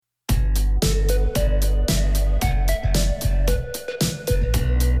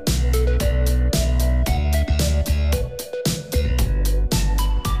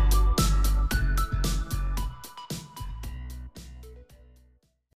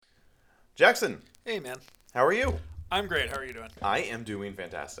Jackson, Hey, man. how are you? I'm great. How are you doing? I am doing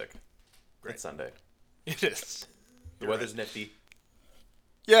fantastic. Great. It's Sunday. It is. The You're weather's right. nifty.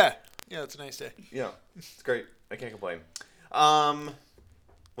 Yeah. Yeah, it's a nice day. Yeah, it's great. I can't complain. Um,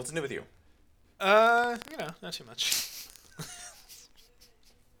 what's new with you? Not too much.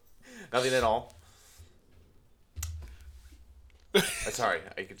 Nothing at all. Sorry,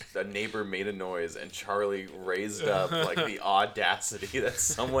 a neighbor made a noise and Charlie raised up like the audacity that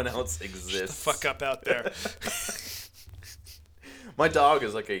someone else exists. Fuck up out there. My dog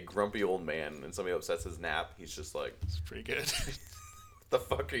is like a grumpy old man, and somebody upsets his nap. He's just like, It's pretty good. "What the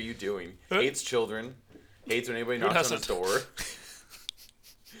fuck are you doing?" Hates children. Hates when anybody knocks on his doesn't? door.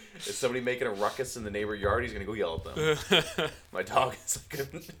 Is somebody making a ruckus in the neighbor yard? He's gonna go yell at them. My dog is like a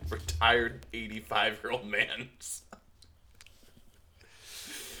retired 85-year-old man.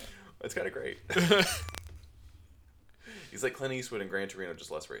 It's kind of great. He's like Clint Eastwood in Gran Torino,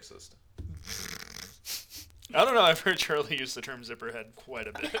 just less racist. I don't know. I've heard Charlie use the term zipperhead quite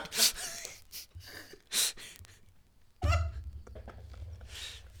a bit.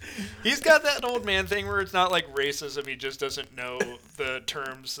 He's got that old man thing where it's not like racism. He just doesn't know the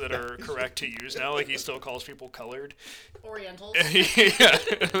terms that are correct to use now. Like he still calls people colored. Orientals. Yeah,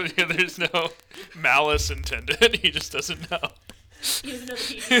 there's no malice intended. He just doesn't know. He doesn't know the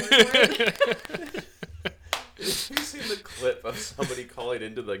PG word for it. Have you seen the clip of somebody calling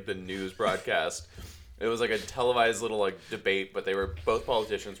into like the news broadcast? It was like a televised little like debate, but they were both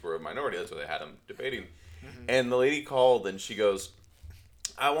politicians were a minority. That's why they had them debating. And the lady called and she goes,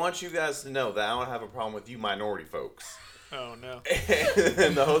 "I want you guys to know that I don't have a problem with you minority folks." Oh no.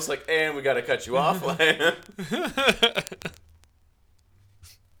 And the host's like, "And we got to cut you off."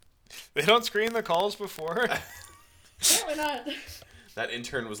 They don't screen the calls before. Apparently not. That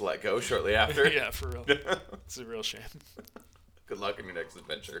intern was let go shortly after. Yeah, for real. It's a real shame. Good luck on your next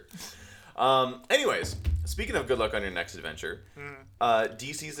adventure. Anyways, speaking of good luck on your next adventure,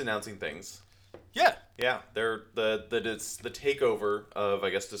 DC's announcing things. Yeah. Yeah, they're it's the takeover of, I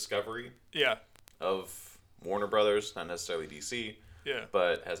guess, Discovery Yeah. of Warner Brothers, not necessarily DC, Yeah.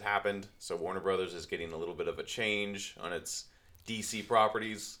 but has happened. So Warner Brothers is getting a little bit of a change on its DC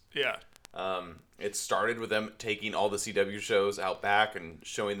properties. Yeah. It started with them taking all the CW shows out back and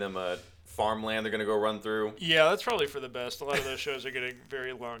showing them a farmland they're going to go run through. Yeah, that's probably for the best. A lot of those shows are getting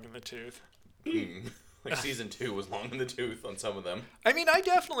very long in the tooth. Like season 2 was long in the tooth on some of them. I mean, I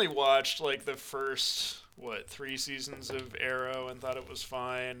definitely watched like the first 3 seasons of Arrow and thought it was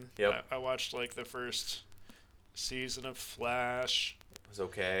fine. Yep. I watched like the first season of Flash. It was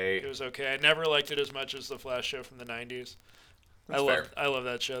okay. It was okay. I never liked it as much as the Flash show from the 90s. That's fair. I love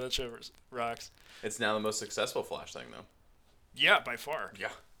that show. That show rocks. It's now the most successful Flash thing, though. Yeah, by far. Yeah.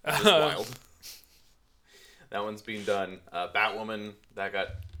 It's wild. That one's being done. Batwoman, that got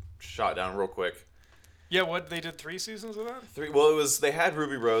shot down real quick. Yeah, they did 3 seasons of that? 3. Well, they had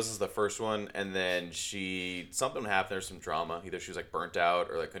Ruby Rose as the first one, and then something happened. There's some drama. Either she was like burnt out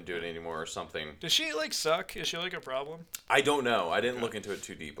or like couldn't do it anymore or something. Does she like suck? Is she like a problem? I don't know. I didn't look into it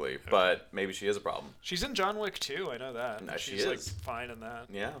too deeply, but maybe she is a problem. She's in John Wick too. I know that. No, she She's like is. fine in that.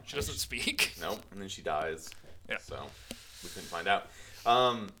 Yeah. She doesn't speak. Nope. And then she dies. Yeah. So we couldn't find out.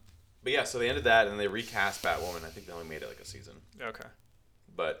 But yeah, so they ended that and they recast Batwoman. I think they only made it like a season. Okay.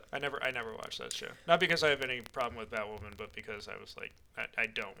 But I never watched that show. Not because I have any problem with Batwoman, but because I was like, I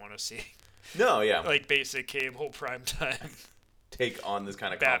don't want to see no, yeah. like basic cable primetime Take on this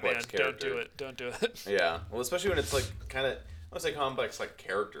kind of Batman. complex character. Don't do it. Don't do it. Yeah. Well, especially when it's like kind of, I don't say complex like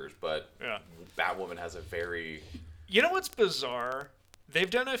characters, but Yeah. Batwoman has a very... You know what's bizarre? They've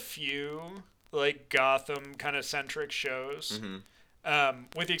done a few like Gotham kind of centric shows.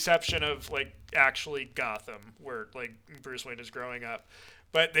 With the exception of like actually Gotham, where like Bruce Wayne is growing up.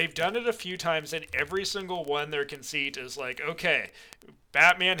 But they've done it a few times, and every single one, their conceit is like, okay,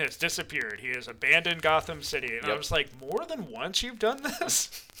 Batman has disappeared. He has abandoned Gotham City. And I Yep. was like, more than once you've done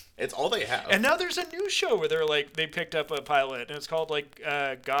this? It's all they have. And now there's a new show where they picked up a pilot, and it's called like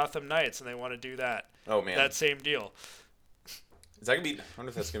Gotham Knights, and they want to do that. Oh, man. That same deal. Is that going to be... I wonder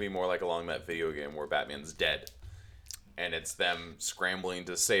if that's going to be more like along that video game where Batman's dead. And it's them scrambling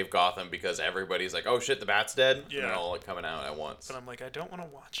to save Gotham because everybody's like, "Oh shit, the Bat's dead!" And Yeah. they're all like coming out at once. But I'm like, I don't want to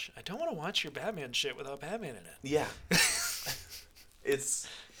watch your Batman shit without Batman in it. Yeah, it's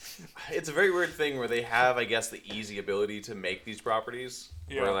a very weird thing where they have, I guess, the easy ability to make these properties.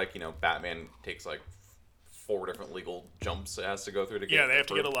 Yeah. Where like Batman takes like 4 different legal jumps it has to go through to get. Yeah, they have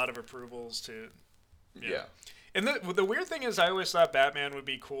to get a approved. lot of approvals to. Yeah. And the weird thing is, I always thought Batman would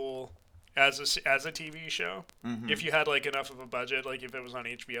be cool as a TV show if you had like enough of a budget, like if it was on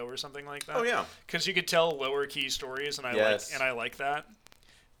HBO or something like that. Oh yeah. Because you could tell lower key stories, and Yes. I like that.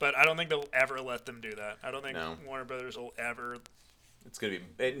 But I don't think they'll ever let them do that. I don't think No. Warner Brothers will ever. It's gonna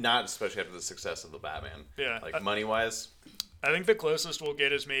be not especially after the success of the Batman. Yeah. Like money wise. I think the closest we'll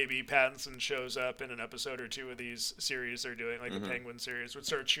get is maybe Pattinson shows up in an episode or two of these series they're doing, like the Penguin series, would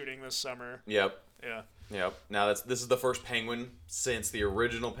start shooting this summer. Yep. Yeah. Yep. Now this is the first Penguin since the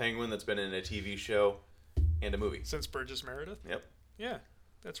original Penguin that's been in a TV show and a movie. Since Burgess Meredith. Yep. Yeah,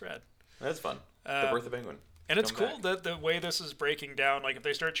 that's rad. That's fun. The birth of Penguin. And it's Come cool back. that the way this is breaking down, like if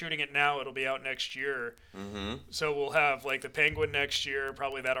they start shooting it now, it'll be out next year. Mm-hmm. So we'll have like the Penguin next year,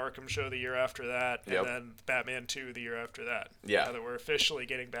 probably that Arkham show the year after that, and Yep. then Batman 2 the year after that. Yeah. Now that we're officially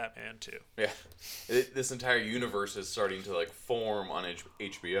getting Batman 2. Yeah, this entire universe is starting to like form on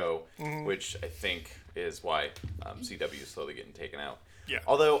HBO, which I think is why CW is slowly getting taken out. Yeah.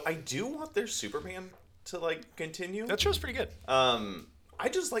 Although I do want their Superman to like continue. That show's pretty good. I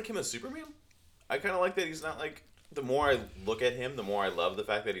just like him as Superman. I kind of like that he's not like. The more I look at him, the more I love the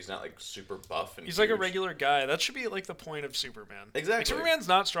fact that he's not like super buff and. He's like a huge. regular guy. That should be like the point of Superman. Exactly. Like, Superman's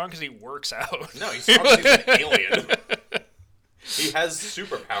not strong because he works out. No, he's strong 'cause he's an alien. He has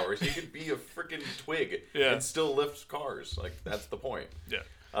superpowers. He could be a freaking twig Yeah. and still lift cars. Like that's the point. Yeah.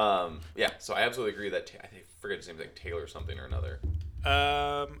 Yeah. So I absolutely agree that I forget his name, like Taylor something or another.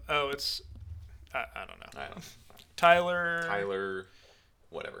 It's I don't know. I don't know. Tyler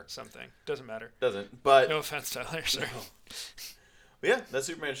Whatever. something. Doesn't matter. Doesn't. But No offense, Tyler. Sorry. But yeah, that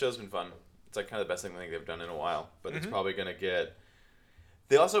Superman show's been fun. It's like kind of the best thing I think they've done in a while. But it's probably gonna get.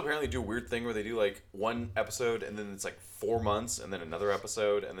 They also apparently do a weird thing where they do like one episode and then it's like 4 months and then another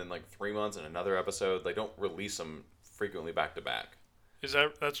episode and then like 3 months and another episode. They don't release them frequently back to back.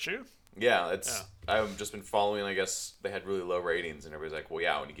 That's true? Yeah, it's. I've just been following. I guess they had really low ratings and everybody's like, well,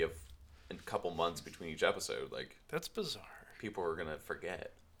 yeah, when you give a couple months between each episode, like That's bizarre. people are gonna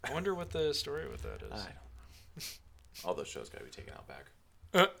forget. I wonder what the story with that is. I don't know. All those shows gotta be taken out back.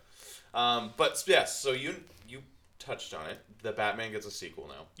 Uh, But yes, so you touched on it. The Batman gets a sequel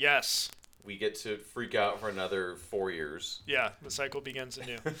now. yes. We get to freak out for another 4 years. Yeah, the cycle begins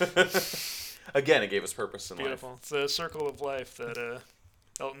anew. Again, it gave us purpose in Beautiful. life. It's the circle of life that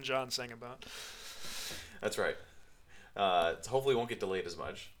Elton John sang about. That's right. Hopefully, it won't get delayed as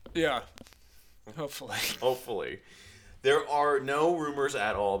much. Yeah. Hopefully. Hopefully, there are no rumors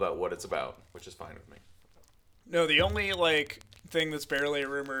at all about what it's about, which is fine with me. No, the only thing that's barely a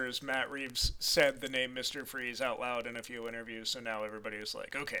rumor is Matt Reeves said the name Mr. Freeze out loud in a few interviews, so now everybody is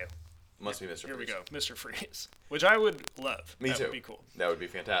like, okay, Must be Mr. here we Freeze. go, Mr. Freeze, which I would love. Me that too. Would be cool. That would be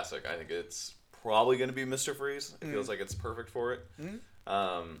fantastic. I think it's probably going to be Mr. Freeze. It feels like it's perfect for it.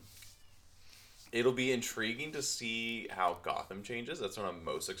 It'll be intriguing to see how Gotham changes. That's what I'm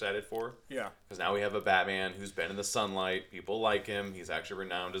most excited for. Yeah, Because now we have a Batman who's been in the sunlight. People like him. He's actually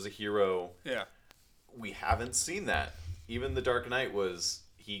renowned as a hero. yeah, We haven't seen that. Even The Dark Knight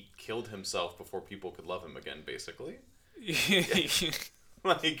he killed himself before people could love him again, basically.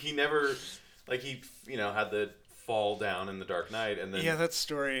 Like, he never, like, he, had the fall down in The Dark Knight, and then... yeah. That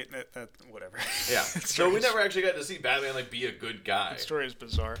story, that whatever. Yeah. That So we story's- never actually got to see Batman, like, be a good guy. The story is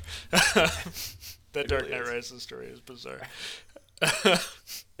bizarre. That Dark really Knight is. Rises story is bizarre.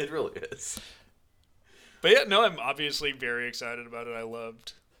 It really is. But yeah, no, I'm obviously very excited about it. I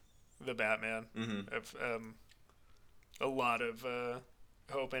loved the Batman. Mm-hmm. I've a lot of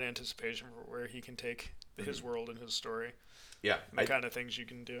hope and anticipation for where he can take his world and his story. Yeah. And the kind of things you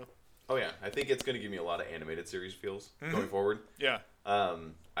can do. Oh, yeah. I think it's going to give me a lot of animated series feels going forward. Yeah. I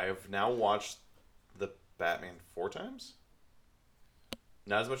have now watched the Batman 4 times.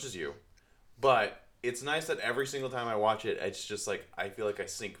 Not as much as you. But it's nice that every single time I watch it, it's just like, I feel like I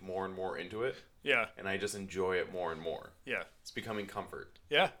sink more and more into it. Yeah. And I just enjoy it more and more. Yeah. It's becoming comfort,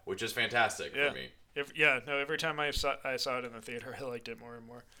 Yeah. which is fantastic Yeah. for me. Every time I saw it in the theater, I liked it more and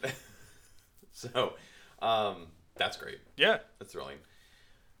more. So, that's great. Yeah. That's thrilling.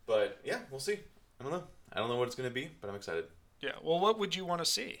 But, yeah, we'll see. I don't know. I don't know what it's going to be, but I'm excited. Yeah. Well, what would you want to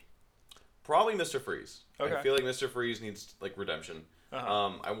see? Probably Mr. Freeze. Okay. I feel like Mr. Freeze needs, like, redemption.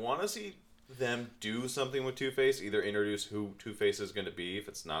 Uh-huh. I want to see them do something with Two-Face, either introduce who Two-Face is going to be if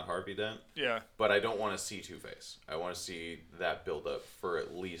it's not Harvey Dent, Yeah. but I don't want to see Two-Face. I want to see that build up for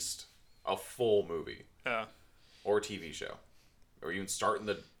at least a full movie Yeah. or TV show. Or even start in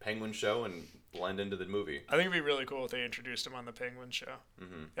the Penguin show and blend into the movie. I think it'd be really cool if they introduced him on the Penguin show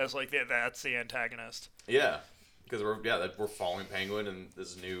as like that's the antagonist. Yeah, because we're following Penguin and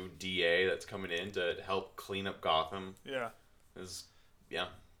this new DA that's coming in to help clean up Gotham Yeah. is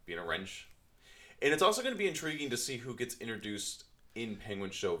being a wrench. And it's also going to be intriguing to see who gets introduced in Penguin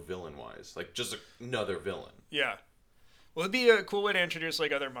show villain wise, like just another villain. Yeah. Well, it'd be a cool way to introduce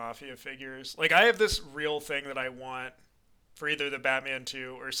like other mafia figures. Like I have this real thing that I want for either the Batman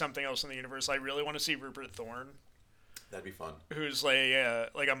 2 or something else in the universe, I really want to see Rupert Thorne, That'd be fun. who's like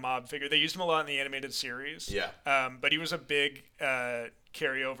a mob figure. They used him a lot in the animated series. Yeah. But he was a big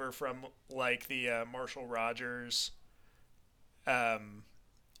carryover from like the Marshall Rogers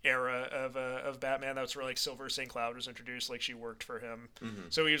era of Batman. That's where like Silver St. Cloud was introduced. Like she worked for him,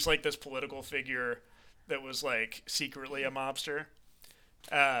 so he was like this political figure that was like secretly a mobster.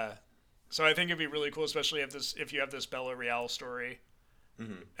 So I think it'd be really cool, especially if you have this Bella Real story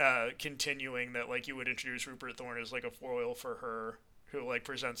continuing, that like you would introduce Rupert Thorne as like a foil for her, who like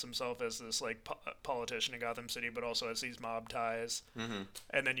presents himself as this like politician in Gotham City, but also has these mob ties.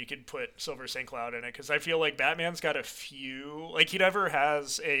 And then you could put Silver St. Cloud in it, because I feel like Batman's got a few, like he never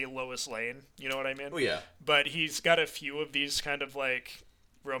has a Lois Lane, you know what I mean? Oh yeah. But he's got a few of these kind of like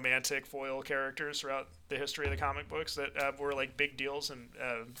romantic foil characters throughout the history of the comic books that were like big deals, and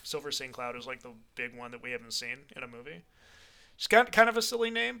Silver St. Cloud is like the big one that we haven't seen in a movie. It's got kind of a silly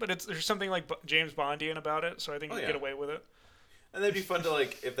name, but there's something like James Bondian about it, so I think you can get away with it. And that'd be fun to,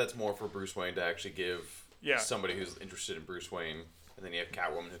 like, if that's more for Bruce Wayne, to actually give somebody who's interested in Bruce Wayne. And then you have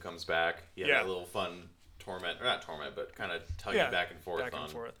Catwoman who comes back. You have that little fun torment, or not torment, but kind of tugging back and forth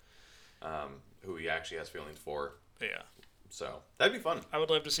who he actually has feelings for. Yeah. So that'd be fun. I would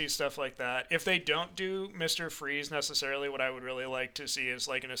love to see stuff like that. If they don't do Mr. Freeze necessarily, what I would really like to see is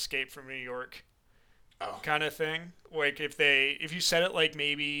like an Escape from New York kind of thing. Like if you set it like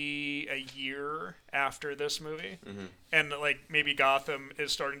maybe a year after this movie, and like maybe Gotham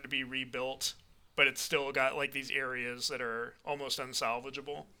is starting to be rebuilt, but it's still got like these areas that are almost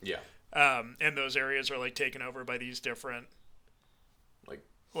unsalvageable. Yeah. And those areas are like taken over by these different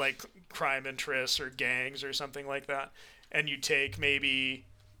like crime interests or gangs or something like that. And you take maybe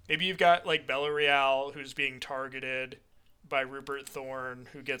you've got like Bella Real, who's being targeted by Rupert Thorne,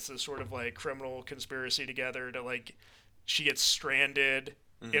 who gets this sort of like criminal conspiracy together to like, she gets stranded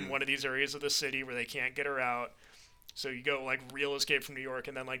in one of these areas of the city where they can't get her out. So you go like real Escape from New York,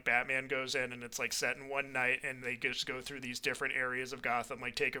 and then like Batman goes in, and it's like set in one night, and they just go through these different areas of Gotham,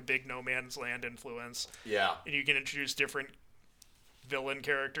 like take a big No Man's Land influence. Yeah. And you can introduce different villain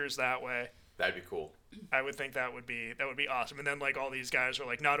characters that way. That'd be cool. I would think that would be awesome. And then like all these guys are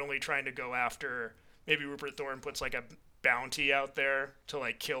like not only trying to go after, maybe Rupert Thorne puts like a bounty out there to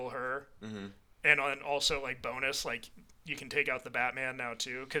like kill her, and also like bonus, like you can take out the Batman now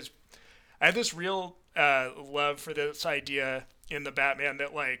too, because I have this real love for this idea in the Batman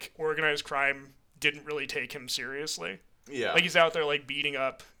that like organized crime didn't really take him seriously. Yeah. Like he's out there like beating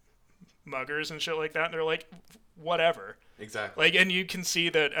up muggers and shit like that, and they're like, whatever. Exactly. Like, and you can see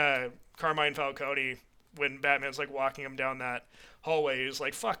that Carmine Falcone, when Batman's like walking him down that hallway, is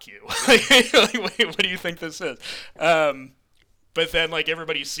like, fuck you. Like, wait, what do you think this is? But then like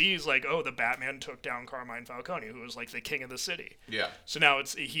everybody sees like, oh, the Batman took down Carmine Falcone, who was like the king of the city. Yeah. So now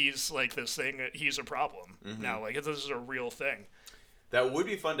he's like this thing, he's a problem now. Like this is a real thing. That would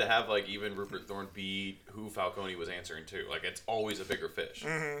be fun to have, like, even Rupert Thorne be who Falcone was answering to. Like, it's always a bigger fish.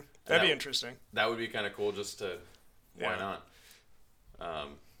 That'd be interesting. That would be kind of cool, just to, why not?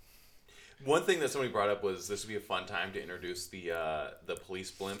 One thing that somebody brought up was this would be a fun time to introduce the police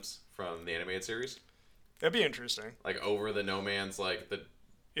blimps from the animated series. That'd be interesting. Like, over the No Man's, like, the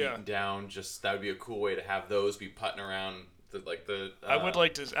beaten down, just, that would be a cool way to have those be putting around, I would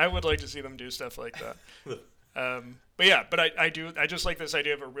like to see them do stuff like that. But I just like this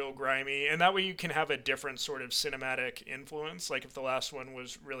idea of a real grimy, and that way you can have a different sort of cinematic influence. Like if the last one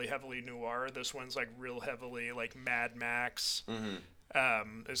was really heavily noir, this one's like real heavily like Mad Max,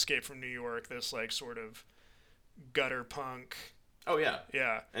 Escape from New York, this like sort of gutter punk. Oh yeah.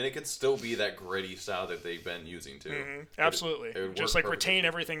 Yeah. And it could still be that gritty style that they've been using too. Absolutely. It would just work like retain perfectly.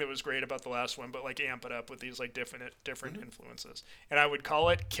 everything that was great about the last one, but like amp it up with these like different influences. And I would call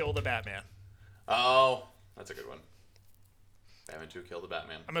it Kill the Batman. Oh, that's a good one. Batman 2 Kill the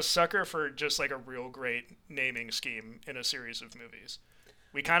Batman. I'm a sucker for just like a real great naming scheme in a series of movies.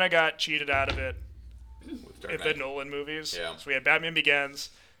 We kind of got cheated out of it With Dark in the Knight. Nolan movies. Yeah. So we had Batman Begins,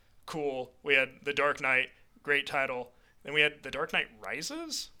 cool. We had The Dark Knight, great title. Then we had The Dark Knight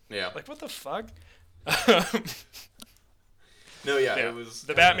Rises? Yeah. Like, what the fuck? No, yeah, Yeah. it was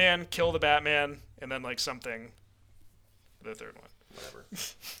The Batman, Kill the Batman, and then like something for the third one. Whatever.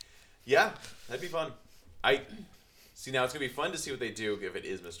 Yeah, that'd be fun. I see now. It's gonna be fun to see what they do if it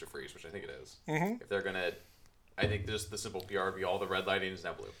is Mr. Freeze, which I think it is. If they're gonna, I think just the simple PR would be all the red lighting is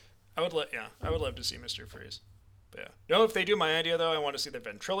now blue. I would love to see Mr. Freeze. But yeah. No, if they do my idea though, I want to see the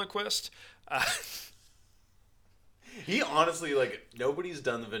ventriloquist. He honestly, like, nobody's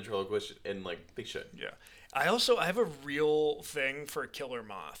done the ventriloquist, and like they should. Yeah. I have a real thing for Killer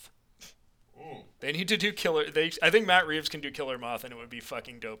Moth. They need to do Killer. I think Matt Reeves can do Killer Moth, and it would be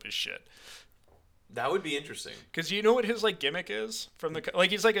fucking dope as shit. That would be interesting. Because you know what his like gimmick is from the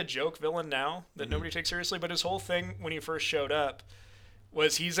like he's like a joke villain now that nobody takes seriously. But his whole thing when he first showed up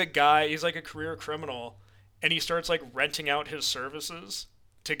was he's a guy. He's like a career criminal, and he starts like renting out his services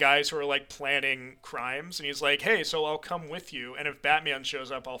to guys who are like planning crimes. And he's like, "Hey, so I'll come with you, and if Batman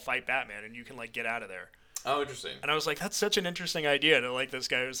shows up, I'll fight Batman, and you can like get out of there." Oh, interesting. And I was like, that's such an interesting idea to like this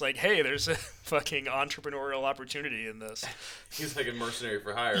guy who's like, hey, there's a fucking entrepreneurial opportunity in this. He's like a mercenary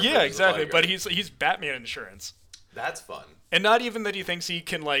for hire. Yeah, exactly. But he's Batman insurance. That's fun. And not even that he thinks he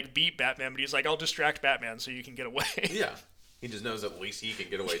can like beat Batman, but he's like, I'll distract Batman so you can get away. Yeah. He just knows at least he can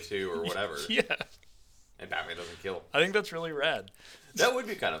get away too or whatever. Yeah. And Batman doesn't kill. I think that's really rad. That would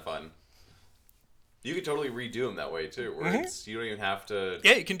be kind of fun. You could totally redo him that way too, where it's, you don't even have to.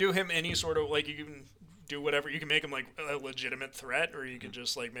 Yeah, you can do him any sort of like you can do whatever. You can make him like a legitimate threat, or you can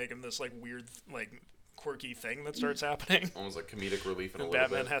just like make him this like weird like quirky thing that starts happening. Almost like comedic relief in a And little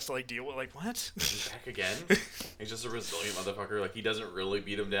Batman bit. has to like deal with like what? He's back again. He's just a resilient motherfucker. Like he doesn't really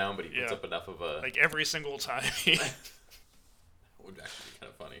beat him down, but he puts Yeah. up enough of a. Like every single time. That would actually be kind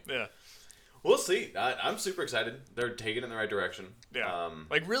of funny. Yeah. We'll see. I'm super excited. They're taking it in the right direction. Yeah.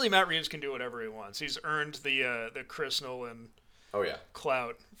 Like really, Matt Reeves can do whatever he wants. He's earned the Chris Nolan Oh yeah.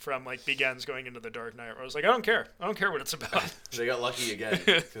 clout from like Begins going into the Dark Knight. Where I was like, I don't care what it's about. They got lucky again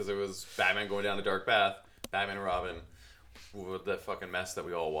because it was Batman going down a dark path, Batman and Robin, with that fucking mess that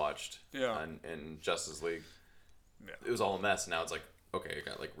we all watched. Yeah. In Justice League. Yeah. It was all a mess. Now it's like, okay, it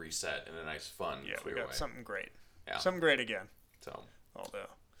got like reset in a nice, fun, Yeah, we clear got way. something great. Yeah. Something great again. So. Although,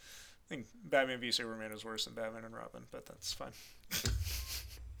 I think Batman v Superman is worse than Batman and Robin, but that's fine.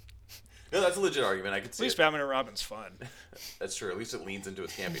 No, that's a legit argument. I could At see least it. Batman and Robin's fun. That's true. At least it leans into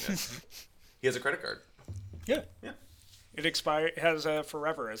its campiness. He has a credit card. Yeah. Yeah. It has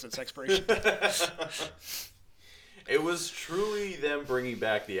forever as its expiration. It was truly them bringing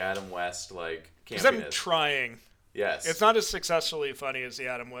back the Adam West like Because I'm campiness. trying. Yes. It's not as successfully funny as the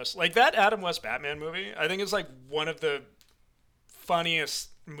Adam West. Like that Adam West Batman movie, I think is like one of the funniest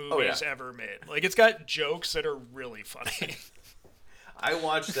movies ever made. Like it's got jokes that are really funny. I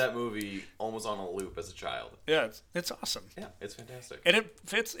watched that movie almost on a loop as a child. Yeah, it's awesome. Yeah, it's fantastic. And it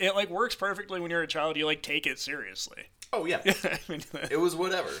fits. It like works perfectly when you're a child. You like take it seriously. Oh yeah. I mean, It was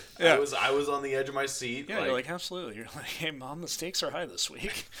whatever. Yeah. I was on the edge of my seat. yeah, you're like absolutely. You're like, hey mom, the stakes are high this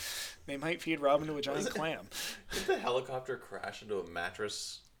week. They might feed Robin to a giant clam. did the helicopter crash into a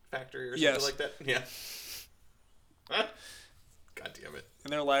mattress factory or something Yes. like that? Yeah. Huh? God damn it.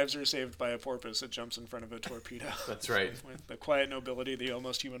 And their lives are saved by a porpoise that jumps in front of a torpedo. That's right. With the quiet nobility of the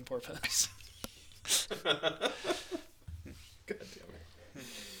almost human porpoise. God damn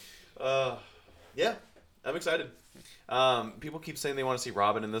it. Yeah, I'm excited. People keep saying they want to see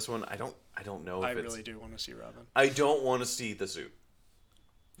Robin in this one. I don't know if I it's. really do want to see Robin. I don't want to see the suit.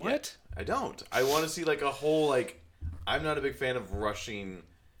 What? I don't. I want to see like a whole like. I'm not a big fan of rushing.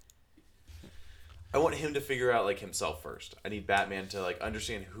 I want him to figure out like himself first. I need Batman to like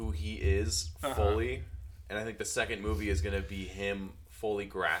understand who he is fully, and I think the second movie is gonna be him fully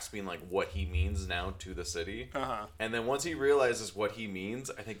grasping like what he means now to the city. And then once he realizes what he means,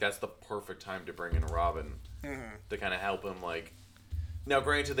 I think that's the perfect time to bring in Robin to kind of help him like. Now,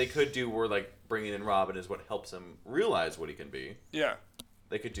 granted, they could do where like bringing in Robin is what helps him realize what he can be. Yeah.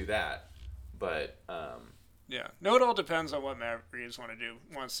 They could do that, but Yeah. No, it all depends on what Matt Reeves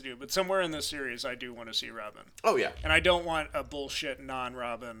wants to do. But somewhere in this series, I do want to see Robin. oh yeah, And I don't want a bullshit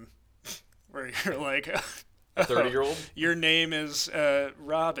non-Robin where you're like, a 30-year-old. your name is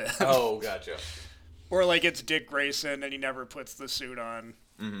Robin. Oh, gotcha. Or like it's Dick Grayson and he never puts the suit on.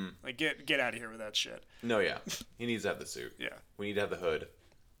 Mm-hmm. Like get out of here with that shit. No, yeah, he needs to have the suit. Yeah. We need to have the hood.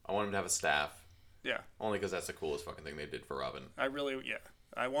 I want him to have a staff, Yeah. only because that's the coolest fucking thing they did for Robin.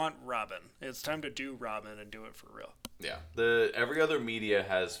 I want Robin. It's time to do Robin and do it for real. Yeah, every other media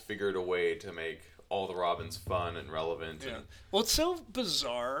has figured a way to make all the Robins fun and relevant. Yeah. And Well, it's so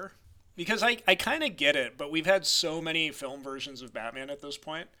bizarre because I kind of get it, but we've had so many film versions of Batman at this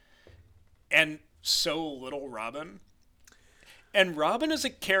point and so little Robin. And Robin is a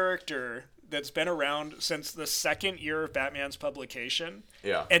character that's been around since the second year of Batman's publication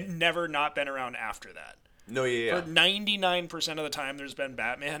yeah, and never not been around after that. no, yeah. For 99% of the time there's been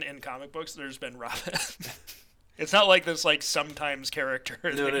Batman in comic books, there's been Robin. It's not like this like sometimes character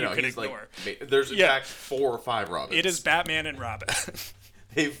that you No. can He's ignore. like, there's in fact 4 or 5 Robins. It is Batman and Robin.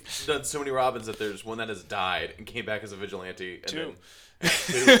 They've done so many Robins that there's one that has died and came back as a vigilante. And Two.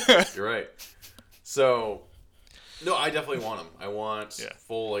 Then, 2. You're right. So, no, I definitely want him. I want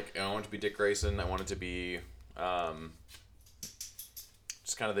full, like, I want it to be Dick Grayson. I want it to be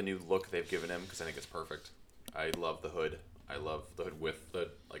just kind of the new look they've given him because I think it's perfect. I love the hood. I love the hood with the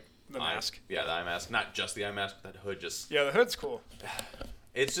The mask. Yeah, the eye mask. Not just the eye mask, but that hood just. Yeah, the hood's cool.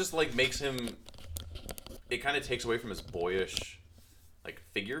 It's just like makes him. It kind of takes away from his boyish, like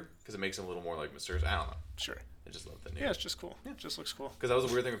figure because it makes him a little more like mysterious. I don't know. Sure. I just love the new. Yeah, it's just cool. It just looks cool. Because that was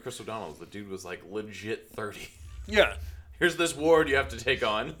a weird thing with Chris O'Donnell. The dude was like legit 30. Yeah. Here's this ward you have to take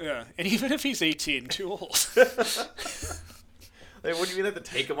on. Yeah. And even if he's 18, too old. Like, what do you mean have to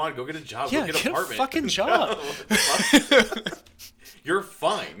take him on? Go get a job. Yeah, Go get an get a apartment. fucking job. You're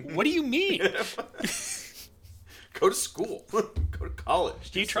fine. What do you mean? Go to school. Go to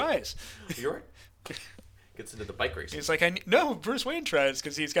college. He tries. You're right. Gets into the bike racing. He's like, no, Bruce Wayne tries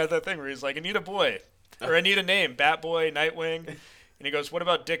because he's got that thing where he's like, I need a boy. Or I need a name. Batboy, Nightwing. And he goes, what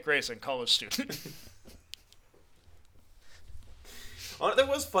about Dick Grayson, college student? There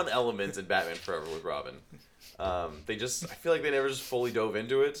was fun elements in Batman Forever with Robin. I feel like they never just fully dove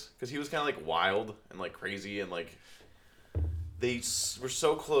into it because he was kind of like wild and like crazy and like they were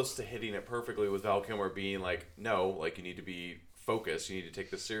so close to hitting it perfectly with Val Kilmer being like, no, like you need to be focused, you need to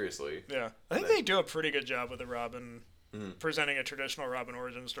take this seriously. Yeah. I think they do a pretty good job with the Robin, presenting a traditional Robin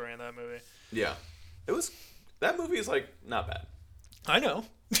origin story in that movie. Yeah, that movie is like not bad. I know.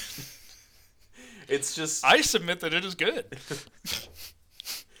 It's just I submit that it is good.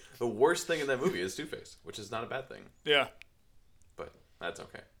 the worst thing in that movie is Two-Face, which is not a bad thing, Yeah. but that's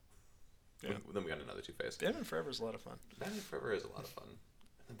okay. Yeah. Then we got another Two-Face. Batman Forever is a lot of fun. Batman Forever is a lot of fun.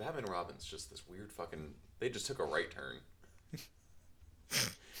 And Batman and Robin's just this weird fucking. They just took a right turn.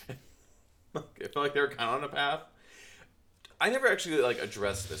 I feel like they were kind of on a path. I never actually like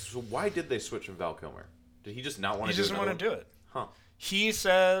addressed this. So why did they switch from Val Kilmer? Did he just not want to? He doesn't want to do it. Huh? He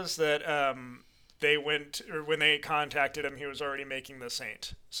says that they went, or when they contacted him, he was already making The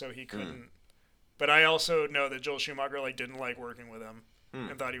Saint, so he couldn't. But I also know that Joel Schumacher didn't like working with him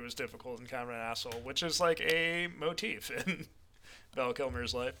and thought he was difficult and kind of an asshole, which is like a motif in Val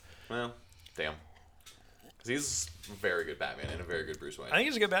Kilmer's life. Well, damn. Because he's a very good Batman and a very good Bruce Wayne. I think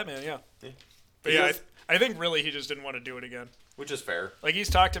he's a good Batman, yeah. But He yeah, does- I think really he just didn't want to do it again. Which is fair. Like he's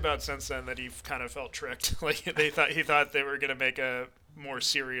talked about since then that he kind of felt tricked. Like he thought they were gonna make a more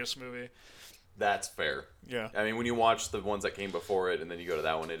serious movie. That's fair. Yeah. I mean, when you watch the ones that came before it and then you go to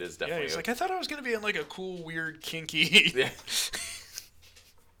that one, it is Yeah, definitely. he's like, I thought I was gonna be in like a cool, weird, kinky Yeah.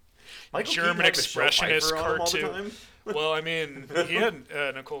 Michael German Keaton had Michelle expressionist Pfeiffer on him all the cartoon. time. Well, I mean, he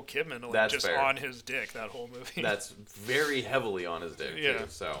had Nicole Kidman That's just fair. on his dick that whole movie. That's very heavily on his dick, Yeah. too.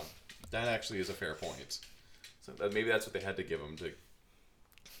 So that actually is a fair point. So maybe that's what they had to give him to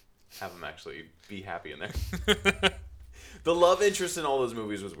have him actually be happy in there. The love interest in all those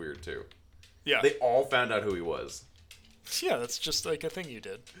movies was weird, too. yeah. They all found out who he was. Yeah, that's just like a thing you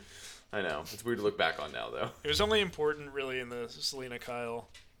did. I know. It's weird to look back on now, though. It was only important, really, in the Selena Kyle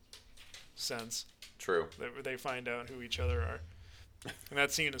sense True. that they find out who each other are. And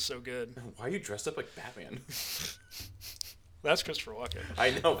that scene is so good. Why are you dressed up like Batman? That's Christopher Walken.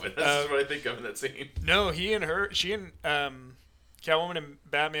 I know, but that's just what I think of in that scene. No, she and Catwoman and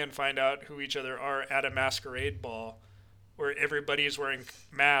Batman find out who each other are at a masquerade ball where everybody is wearing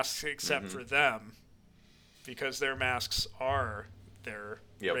masks except for them because their masks are their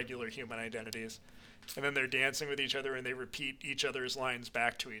regular human identities. And then they're dancing with each other and they repeat each other's lines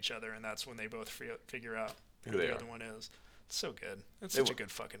back to each other, and that's when they both figure out who they the are. other one is. It's so good. It's such a good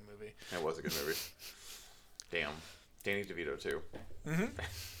fucking movie. It was a good movie. Damn. Danny DeVito, too.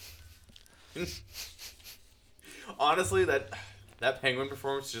 Honestly, that Penguin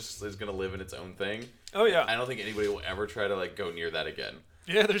performance just is going to live in its own thing. Oh, yeah. I don't think anybody will ever try to like go near that again.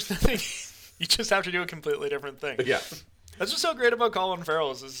 Yeah, there's nothing. You just have to do a completely different thing. Yeah. That's what's so great about Colin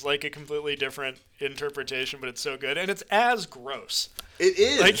Farrell is it's like a completely different interpretation, but it's so good. And it's as gross. It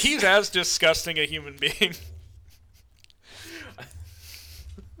is. Like, he's as disgusting a human being.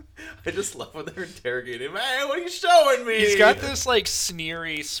 I just love when they're interrogating him. Hey, what are you showing me? He's got this, like,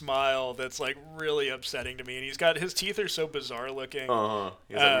 sneery smile that's, like, really upsetting to me. And his teeth are so bizarre looking. Uh-huh.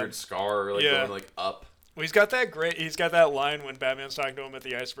 He has that weird scar, like, yeah. going, like, up. Well, he's got that line when Batman's talking to him at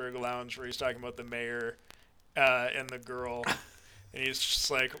the Iceberg Lounge where he's talking about the mayor and the girl. And he's just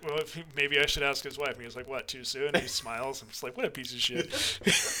like, well, maybe I should ask his wife. And he's like, what, too soon? And he smiles. I'm just like, what a piece of shit.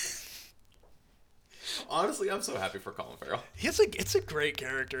 Honestly, I'm so happy for Colin Farrell. It's a great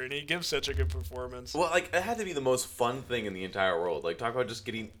character, and he gives such a good performance. Well, like, it had to be the most fun thing in the entire world. Like, talk about just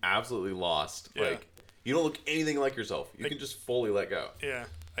getting absolutely lost. Yeah. Like, you don't look anything like yourself. You can just fully let go. Yeah.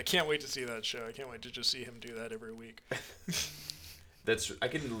 I can't wait to see that show. I can't wait to just see him do that every week. I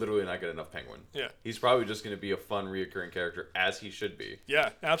can literally not get enough Penguin. Yeah. He's probably just going to be a fun, reoccurring character, as he should be.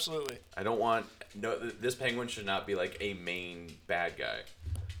 Yeah, absolutely. I don't want... No, this Penguin should not be, like, a main bad guy.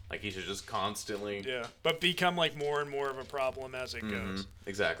 Like, he should just constantly... Yeah, but become like more and more of a problem as it goes.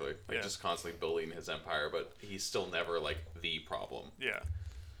 Exactly. Like, Yeah. just constantly building his empire, but he's still never, like, the problem. Yeah.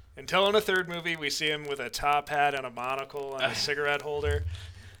 Until in a third movie, we see him with a top hat and a monocle and a cigarette holder.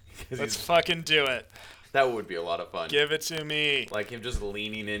 'Cause Let's he's- fucking do it. that would be a lot of fun. Give it to me. Like, him just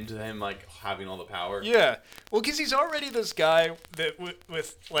leaning into him, like, having all the power. Yeah. Well, because he's already this guy that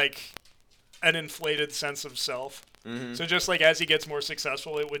with like an inflated sense of self. So just like as he gets more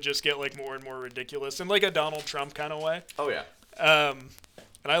successful, it would just get like more and more ridiculous in like a Donald Trump kind of way. Oh, yeah. And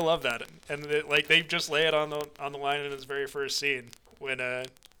I love that. And like they just lay it on the line in his very first scene when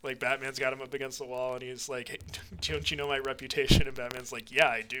like Batman's got him up against the wall and he's like, hey, "Don't you know my reputation?" And Batman's like, "Yeah,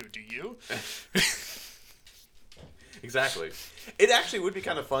 I do. Do you?" Exactly. It actually would be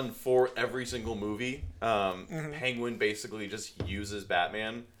kind of fun for every single movie. Penguin basically just uses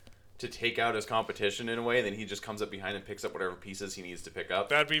Batman to take out his competition in a way, and then he just comes up behind and picks up whatever pieces he needs to pick up.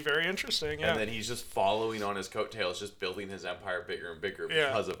 That'd be very interesting. Yeah. And then he's just following on his coattails, just building his empire bigger and bigger Yeah.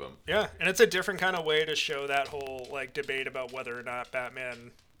 because of him. Yeah, and it's a different kind of way to show that whole like debate about whether or not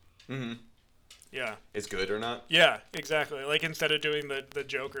Batman. Yeah. It's good or not? Yeah, exactly. Like instead of doing the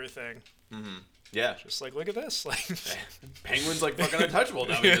Joker thing, Yeah. just like look at this. Like Penguin's like fucking untouchable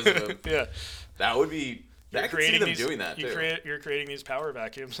now because of him. yeah, That would be... I could see them these, doing that, too. You're creating these power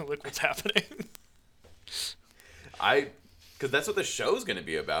vacuums, and look what's happening. Because that's what the show's going to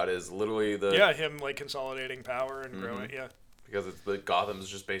be about, is literally the... Yeah, him like consolidating power and growing. Yeah. Because it's the Gotham's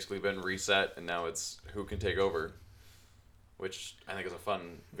just basically been reset, and now it's who can take over, which I think is a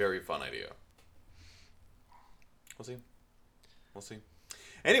very fun idea. We'll see.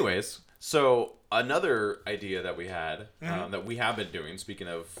 Anyways, so another idea that we had that we have been doing. Speaking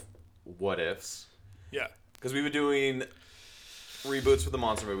of what ifs, Yeah. because we've been doing reboots for the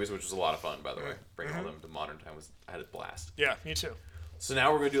monster movies, which was a lot of fun, by the way. Bringing all them to modern time I had a blast. Yeah, me too. So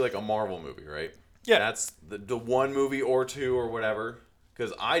now we're gonna do like a Marvel movie, right? Yeah. That's the one movie or two or whatever.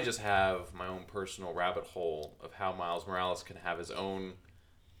 Because I just have my own personal rabbit hole of how Miles Morales can have his own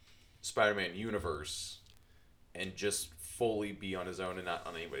Spider-Man universe and just fully be on his own and not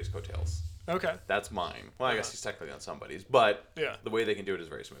on anybody's coattails. Okay. That's mine. Well, I guess he's technically on somebody's, but Yeah. the way they can do it is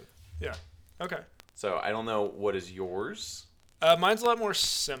very smooth. Yeah. Okay. So I don't know what is yours. Mine's a lot more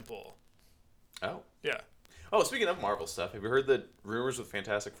simple. Oh. Yeah. Oh, speaking of Marvel stuff, have you heard the rumors with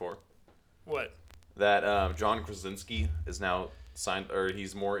Fantastic Four? What? That John Krasinski is now signed, or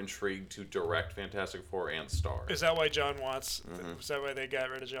he's more intrigued to direct Fantastic Four and star. Is that why John Watts? Is that why they got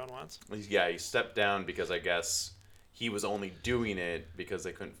rid of John Watts? Yeah, he stepped down because I guess he was only doing it because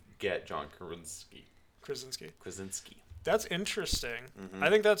they couldn't get John Krasinski. That's interesting. I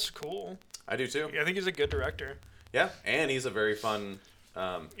think that's cool. I do too. I think he's a good director. Yeah, and he's a very fun.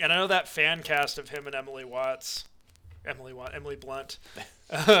 And I know that fan cast of him and Emily Blunt.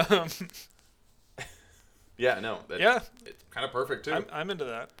 Yeah, no. Yeah. It's kind of perfect too. I'm into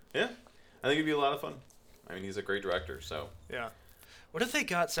that. Yeah, I think it'd be a lot of fun. I mean, he's a great director, so. Yeah. What if they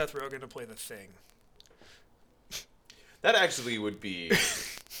got Seth Rogen to play the Thing? That actually would be.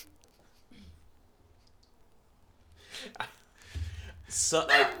 So,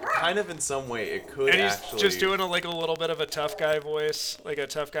 like, kind of in some way, it could And he's actually. just doing a little bit of a tough guy voice, like a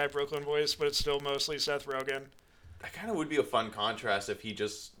tough guy Brooklyn voice, but it's still mostly Seth Rogen. That kind of would be a fun contrast if he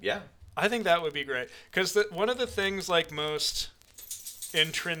just. Yeah. I think that would be great because one of the things like most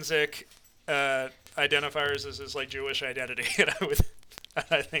intrinsic identifiers is his like Jewish identity, and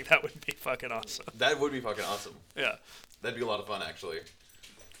I think that would be fucking awesome. That would be fucking awesome. Yeah. That'd be a lot of fun, actually.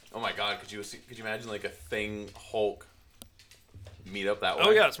 Oh my god, could you imagine like a Thing Hulk meet up that way? Oh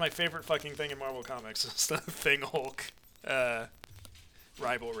yeah, it's my favorite fucking thing in Marvel Comics. It's the Thing Hulk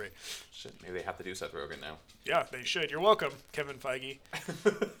rivalry. Shit, maybe they have to do Seth Rogen now. Yeah, they should. You're welcome, Kevin Feige.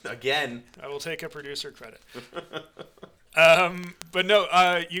 Again. I will take a producer credit. But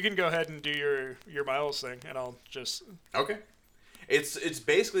no, you can go ahead and do your Miles thing, and I'll just. Okay. It's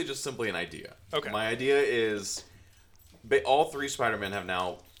basically just simply an idea. Okay. My idea is, all three Spider-Men have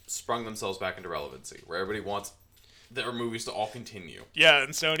now sprung themselves back into relevancy, where everybody wants their movies to all continue. Yeah,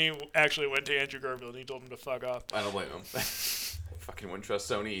 and Sony actually went to Andrew Garfield and he told him to fuck off. I don't blame him. Fucking wouldn't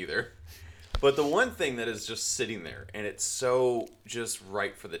trust Sony either. But the one thing that is just sitting there, and it's so just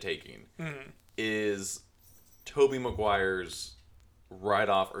right for the taking, is Tobey Maguire's ride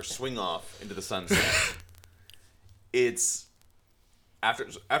off or swing off into the sunset. It's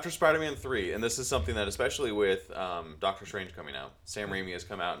after Spider-Man 3, and this is something that, especially with Doctor Strange coming out, Sam Raimi has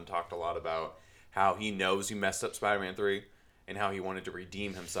come out and talked a lot about how he knows he messed up Spider-Man 3 and how he wanted to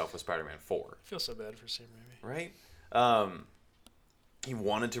redeem himself with Spider-Man 4. I feel so bad for Sam Raimi. Right? He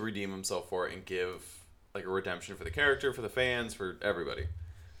wanted to redeem himself for it and give like a redemption for the character, for the fans, for everybody.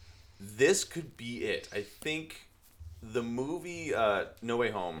 this could be it. I think the movie No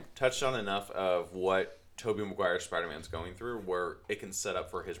Way Home touched on enough of what Tobey Maguire's Spider-Man's going through where it can set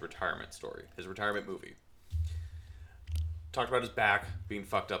up for his retirement story, his retirement movie. Talked about his back being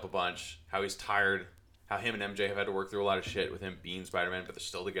fucked up a bunch, how he's tired, how him and MJ have had to work through a lot of shit with him being Spider-Man, but they're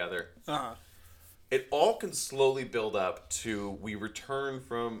still together. Uh-huh. It all can slowly build up to we return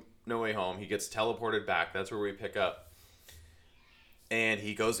from No Way Home. He gets teleported back. That's where we pick up. And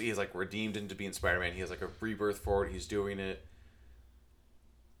he's like redeemed into being Spider-Man. He has like a rebirth for it. He's doing it.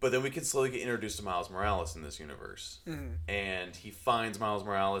 But then we can slowly get introduced to Miles Morales in this universe. Mm-hmm. And he finds Miles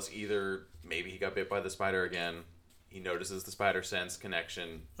Morales either, maybe he got bit by the spider again. He notices the Spider-Sense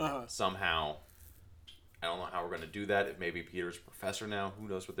connection somehow. I don't know how we're going to do that. If maybe Peter's a professor now. Who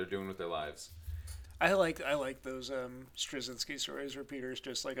knows what they're doing with their lives. I like those Straczynski stories where Peter's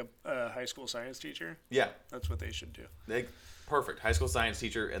just like a high school science teacher. Yeah. That's what they should do. Perfect. High school science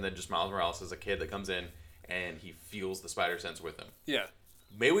teacher, and then just Miles Morales is a kid that comes in, and he feels the Spider-Sense with him. Yeah.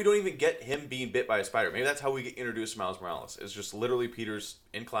 Maybe we don't even get him being bit by a spider. Maybe that's how we get introduced to Miles Morales. It's just literally Peter's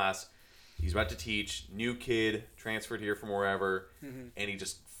in class. He's about to teach. New kid, transferred here from wherever, and he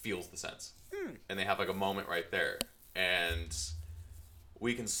just feels the sense. And they have like a moment right there. And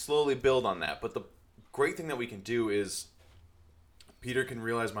we can slowly build on that. But the great thing that we can do is Peter can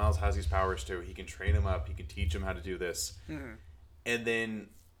realize Miles has these powers too. He can train him up. He can teach him how to do this. And then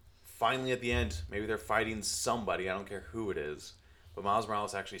finally at the end, maybe they're fighting somebody. I don't care who it is. But Miles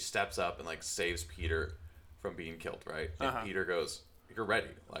Morales actually steps up and like saves Peter from being killed, right? And Peter goes, "You're ready.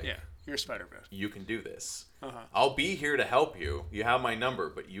 Like, yeah, you're Spider-Man. You can do this. I'll be here to help you. You have my number,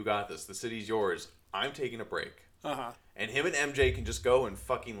 but you got this. The city's yours. I'm taking a break." And him and MJ can just go and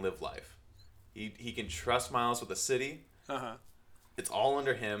fucking live life. He can trust Miles with the city. It's all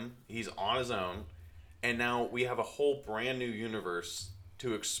under him. He's on his own. And now we have a whole brand new universe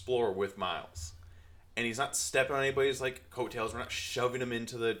to explore with Miles. And he's not stepping on anybody's like coattails. We're not shoving him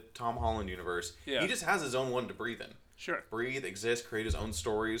into the Tom Holland universe. Yeah. He just has his own one to breathe in. Sure. Breathe, exist, create his own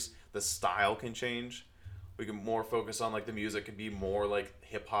stories. The style can change. We can more focus on like the music can be more like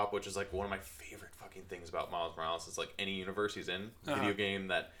hip hop, which is like one of my favorite fucking things about Miles Morales. It's like any universe he's in, video game,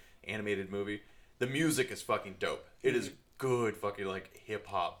 that animated movie. The music is fucking dope. It is good fucking like hip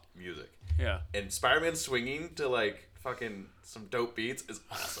hop music. Yeah. And Spider-Man swinging to like fucking some dope beats is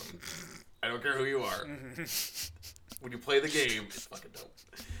awesome. I don't care who you are. When you play the game, it's fucking dope.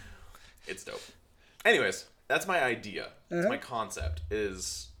 It's dope. Anyways, that's my idea. That's my concept,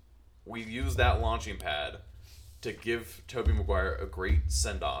 is we use that launching pad to give Tobey Maguire a great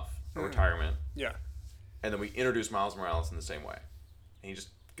send-off, a retirement. Yeah. And then we introduce Miles Morales in the same way. And he just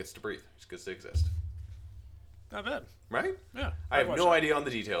gets to breathe. He just gets to exist. Not bad. Right? Yeah. I have no idea on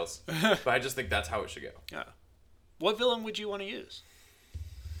the details, but I just think that's how it should go. Yeah. What villain would you want to use?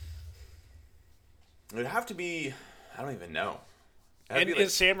 It would have to be... I don't even know. And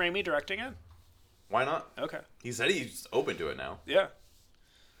is Sam Raimi directing it? Why not? Okay. He said he's open to it now. Yeah.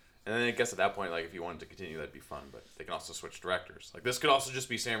 And then I guess at that point, like, if you wanted to continue, that'd be fun. But they can also switch directors. Like, this could also just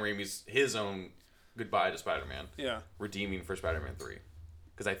be Sam Raimi's, his own goodbye to Spider-Man. Yeah. Redeeming for Spider-Man 3.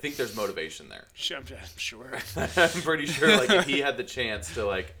 Because I think there's motivation there. I'm sure. I'm pretty sure, like, if he had the chance to,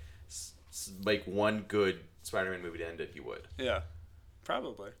 like, make one good Spider-Man movie to end it, he would. Yeah.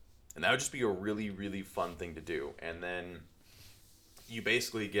 Probably. And that would just be a really, really fun thing to do. And then you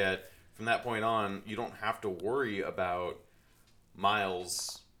basically get, from that point on, you don't have to worry about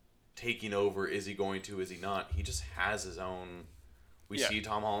Miles taking over. Is he going to? Is he not? He just has his own. We see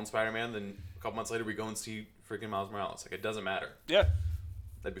Tom Holland Spider-Man, then a couple months later we go and see freaking Miles Morales. Like, it doesn't matter. Yeah.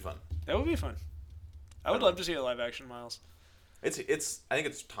 That'd be fun. That would be fun. I would love to see a live-action Miles. I think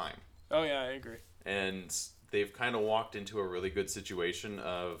it's time. Oh, yeah, I agree. And they've kind of walked into a really good situation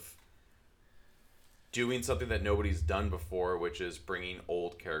of doing something that nobody's done before, which is bringing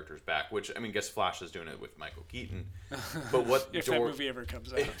old characters back. Which, I mean, guess Flash is doing it with Michael Keaton. But what if that movie ever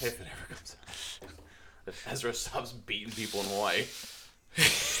comes out. If it ever comes out. If Ezra stops beating people in Hawaii.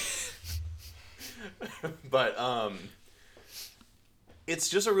 But it's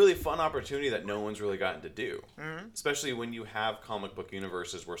just a really fun opportunity that no one's really gotten to do. Mm-hmm. Especially when you have comic book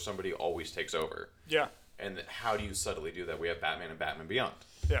universes where somebody always takes over. Yeah. And how do you subtly do that? We have Batman and Batman Beyond.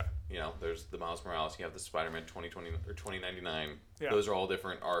 Yeah. You know, there's the Miles Morales. You have the Spider-Man 2020 or 2099. Yeah. Those are all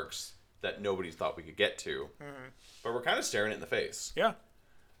different arcs that nobody thought we could get to. Mm-hmm. But we're kind of staring it in the face. Yeah.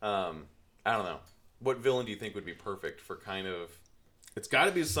 I don't know. What villain do you think would be perfect for kind of... It's got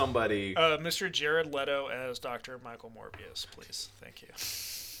to be somebody... Mr. Jared Leto as Dr. Michael Morbius, please. Thank you.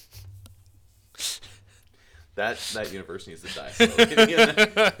 That universe needs to die. So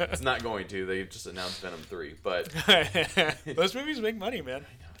it's not going to. They just announced Venom 3. But those movies make money, man.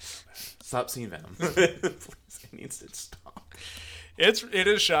 I know, it's so bad. Stop seeing Venom. Please, it needs to stop. It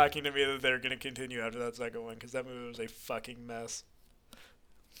is shocking to me that they're going to continue after that second one because that movie was a fucking mess.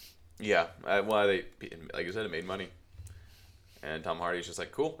 Yeah, well, like you said, it made money. And Tom Hardy's just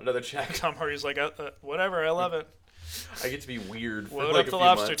like, cool, another check. Tom Hardy's like, whatever, I love it. I get to be weird for Load like up the a few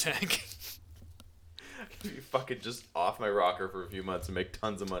lobster months. tank. Be fucking just off my rocker for a few months and make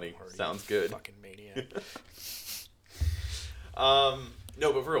tons of money. Hardy, Sounds good. Fucking maniac.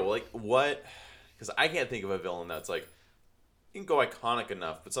 No, but for real, like what? Because I can't think of a villain that's like you can go iconic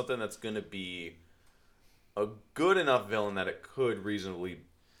enough, but something that's gonna be a good enough villain that it could reasonably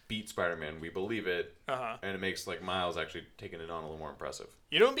beat Spider-Man. We believe it, and it makes like Miles actually taking it on a little more impressive.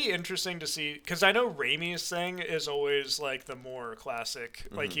 You know, it'd be interesting to see because I know Raimi's thing is always like the more classic.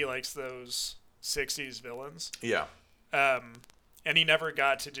 Like he likes those '60s villains. Yeah. And he never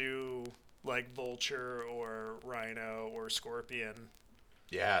got to do like Vulture or Rhino or Scorpion.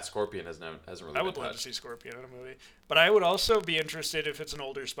 Yeah, Scorpion hasn't really. I would love to see Scorpion in a movie, but I would also be interested if it's an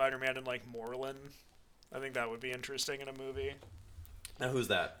older Spider-Man and like Morlun. I think that would be interesting in a movie. Now, who's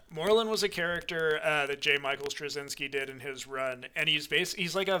that? Morlun was a character that J. Michael Straczynski did in his run, and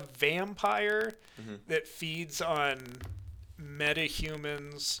he's like a vampire that feeds on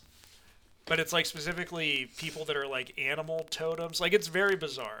metahumans, but it's like specifically people that are like animal totems. Like it's very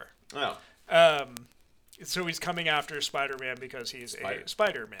bizarre. Oh. So he's coming after Spider-Man because he's a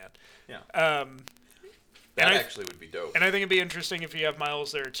Spider-Man. Yeah. That actually would be dope. And I think it'd be interesting if you have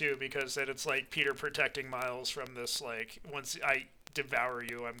Miles there too, because then it's like Peter protecting Miles from this like once I devour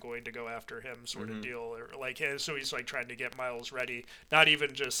you, I'm going to go after him sort of deal, or like so he's like trying to get Miles ready, not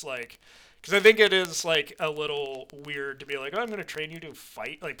even just like because I think it is like a little weird to be like, oh, I'm going to train you to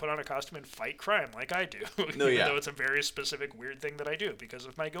fight, like put on a costume and fight crime like I do. No, Even yeah. though it's a very specific weird thing that I do because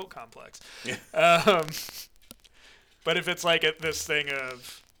of my guilt complex. Yeah. But if it's like this thing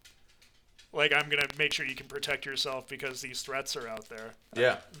of like I'm going to make sure you can protect yourself because these threats are out there.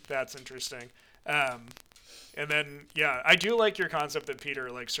 Yeah. That's interesting. And then, yeah, I do like your concept that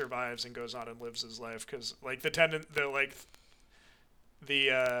Peter like survives and goes on and lives his life because like the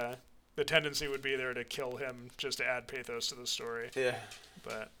tendency would be there to kill him just to add pathos to the story. Yeah.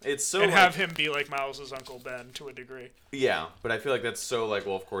 But it's so and like, have him be like Miles's Uncle Ben to a degree. Yeah, but I feel like that's so like,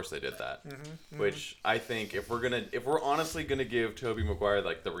 well, of course they did that. Which I think if we're honestly gonna give Tobey Maguire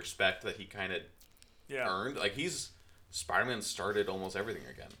like the respect that he kind of earned, like Spider-Man started almost everything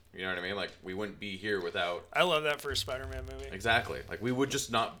again. You know what I mean? Like we wouldn't be here without. I love that first Spider-Man movie. Exactly. Like we would just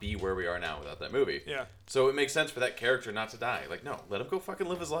not be where we are now without that movie. Yeah. So it makes sense for that character not to die. Like no, let him go fucking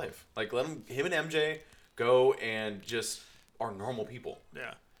live his life. Like let him and MJ go and just are normal people.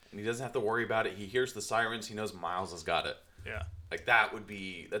 Yeah. And he doesn't have to worry about it. He hears the sirens. He knows Miles has got it. Yeah. Like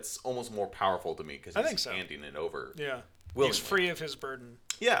that's almost more powerful to me because he's handing it over. Yeah. Willingly. He's free of his burden.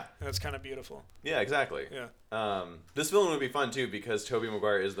 Yeah. And that's kind of beautiful. Yeah, exactly. Yeah. This villain would be fun too because Tobey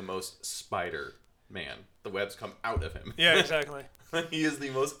Maguire is the most Spider-Man. The webs come out of him. Yeah, exactly. He is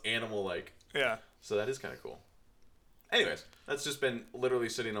the most animal-like. Yeah. So that is kind of cool. Anyways, that's just been literally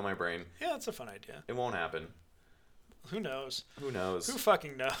sitting on my brain. Yeah, that's a fun idea. It won't happen. Who knows? Who knows? Who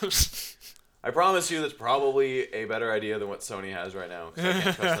fucking knows? I promise you that's probably a better idea than what Sony has right now because I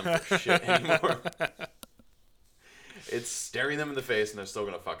can't trust them for shit anymore. It's staring them in the face and they're still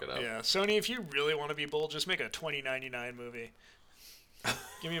going to fuck it up. Yeah, Sony, if you really want to be bold, just make a 2099 movie.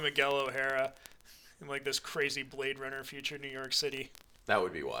 Give me Miguel O'Hara in like this crazy Blade Runner future New York City. That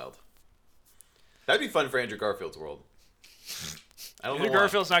would be wild. That'd be fun for Andrew Garfield's world. I don't know Andrew why.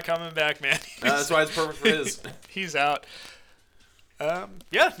 Garfield's not coming back, man. That's why it's perfect for his. He's out.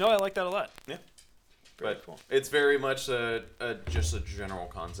 Yeah, no, I like that a lot. Yeah. Very But cool. it's very much just a general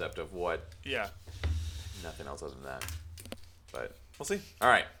concept of what. Yeah. Nothing else other than that. But we'll see. All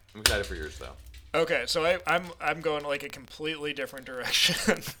right. I'm excited for yours, though. Okay, so I'm going like a completely different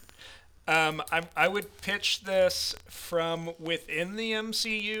direction. I would pitch this from within the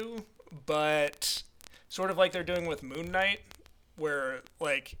MCU, but sort of like they're doing with Moon Knight, where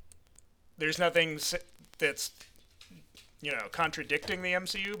like there's nothing that's contradicting the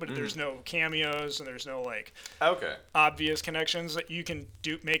MCU, but there's no cameos and there's no like Okay. obvious connections that you can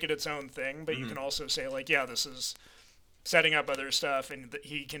make it its own thing, but you can also say like, yeah, this is setting up other stuff and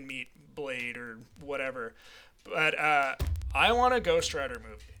he can meet Blade or whatever. But I want a Ghost Rider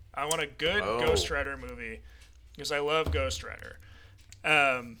movie. I want a good Ghost Rider movie because I love Ghost Rider.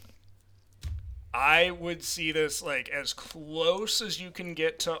 I would see this like as close as you can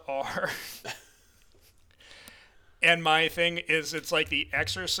get to R. And my thing is it's like The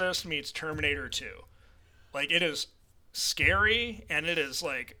Exorcist meets Terminator 2. Like it is scary and it is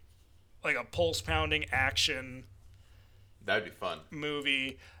like a pulse pounding action That'd be fun.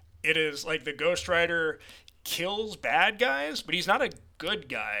 movie. it is like the Ghost Rider kills bad guys, but he's not a good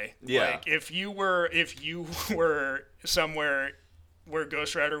guy. Yeah. Like if you were somewhere where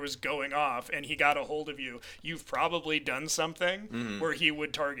Ghost Rider was going off and he got a hold of you, you've probably done something where he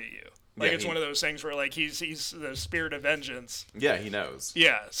would target you. Like Yeah, it's one of those things where like he's the spirit of vengeance. Yeah, he knows.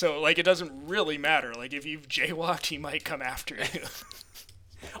 Yeah, so like it doesn't really matter. Like if you've jaywalked, he might come after you.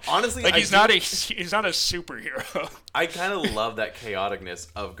 Honestly, Like he's not a superhero. I kind of love that chaoticness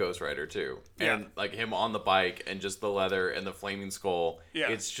of Ghost Rider too, Yeah. and like him on the bike and just the leather and the flaming skull. Yeah.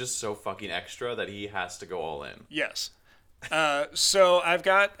 It's just so fucking extra that he has to go all in. Yes. So I've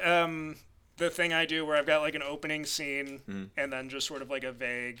got the thing I do where I've got like an opening scene and then just sort of like a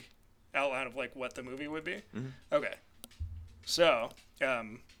vague outline of like what the movie would be. Okay. So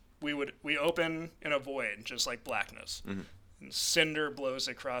we open in a void, just like blackness. And cinder blows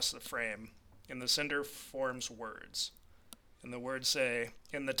across the frame, and the cinder forms words. And the words say,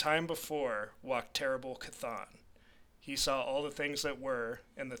 "In the time before walked terrible Cthon. He saw all the things that were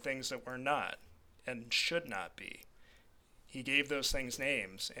and the things that were not and should not be. He gave those things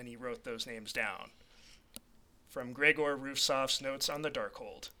names, and he wrote those names down." From Gregor Roofsoft's Notes on the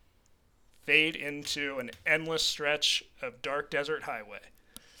Darkhold. Fade into an endless stretch of dark desert highway.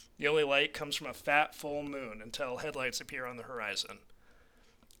 The only light comes from a fat full moon until headlights appear on the horizon.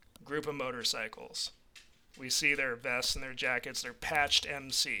 Group of motorcycles. We see their vests and their jackets. They're patched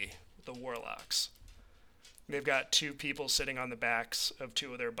MC, the Warlocks. They've got two people sitting on the backs of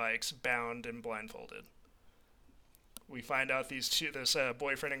two of their bikes, bound and blindfolded. We find out this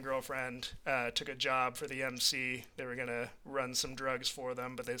boyfriend and girlfriend took a job for the MC. They were going to run some drugs for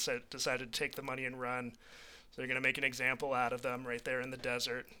them, but they decided to take the money and run. So they're going to make an example out of them right there in the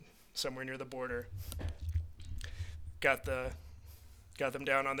desert, somewhere near the border. Got them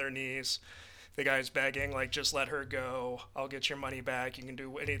down on their knees. The guy's begging, like, just let her go. I'll get your money back. You can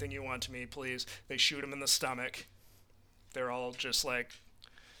do anything you want to me, please. They shoot him in the stomach. They're all just, like,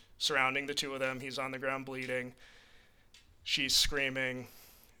 surrounding the two of them. He's on the ground bleeding. She's screaming.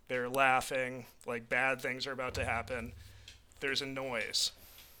 They're laughing. Like, bad things are about to happen. There's a noise.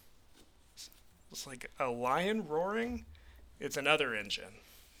 It's like a lion roaring. It's another engine.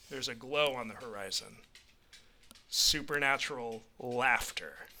 There's a glow on the horizon. Supernatural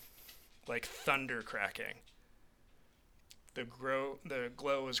laughter. Like thunder cracking. The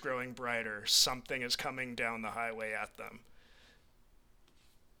glow is growing brighter. Something is coming down the highway at them.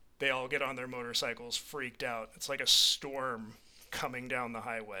 They all get on their motorcycles, freaked out. It's like a storm coming down the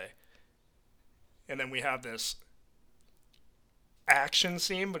highway. And then we have this action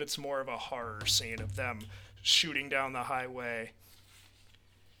scene, but it's more of a horror scene of them shooting down the highway.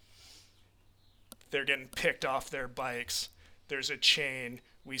 They're getting picked off their bikes. There's a chain.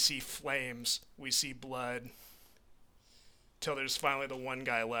 We see flames. We see blood. Till there's finally the one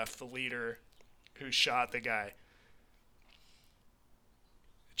guy left, the leader, who shot the guy.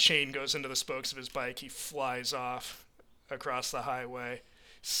 Chain goes into the spokes of his bike. He flies off across the highway,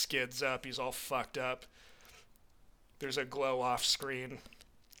 skids up. He's all fucked up. There's a glow off screen.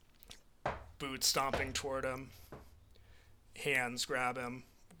 Boots stomping toward him. Hands grab him.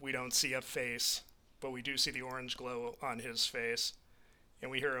 We don't see a face, but we do see the orange glow on his face. And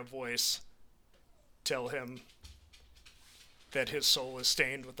we hear a voice tell him that his soul is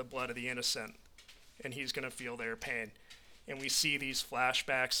stained with the blood of the innocent, and he's going to feel their pain. And we see these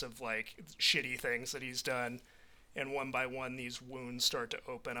flashbacks of, like, shitty things that he's done, and one by one these wounds start to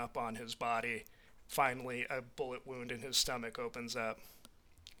open up on his body. Finally, a bullet wound in his stomach opens up.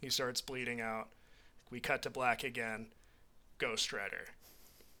 He starts bleeding out. We cut to black again. Ghost Rider.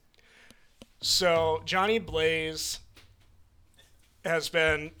 So, Johnny Blaze has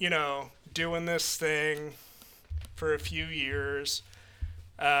been, doing this thing for a few years.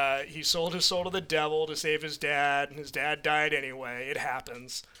 He sold his soul to the devil to save his dad, and his dad died anyway. It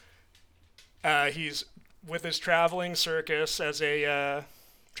happens. He's with his traveling circus as a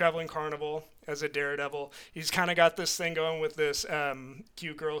traveling carnival as a daredevil. He's kind of got this thing going with this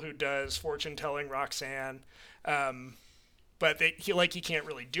cute girl who does fortune telling, Roxanne. But he can't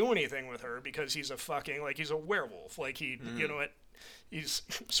really do anything with her because he's he's a werewolf. He's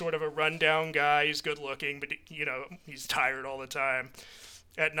sort of a rundown guy. He's good looking, but he's tired all the time.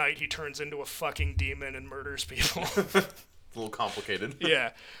 At night, he turns into a fucking demon and murders people. A little complicated.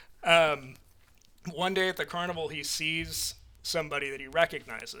 Yeah. One day at the carnival, he sees somebody that he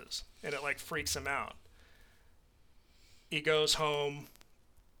recognizes, and it freaks him out. He goes home.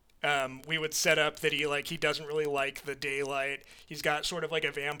 We would set up that he doesn't really like the daylight. He's got sort of like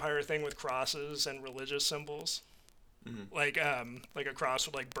a vampire thing with crosses and religious symbols. Mm-hmm. Like a cross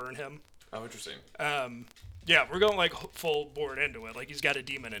would burn him. Oh, interesting. Yeah, we're going like full board into it. Like he's got a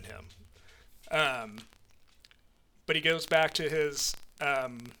demon in him. But he goes back to his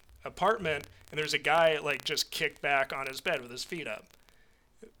apartment, and there's a guy like just kicked back on his bed with his feet up.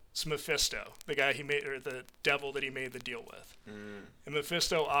 It's Mephisto, the guy he made, or the devil that he made the deal with. And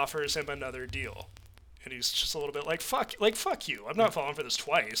Mephisto offers him another deal, and he's just a little bit like fuck you. I'm not falling for this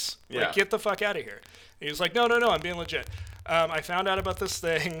twice. Yeah. Like, get the fuck out of here. And he's like, no, I'm being legit. I found out about this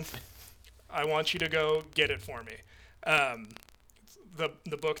thing. I want you to go get it for me.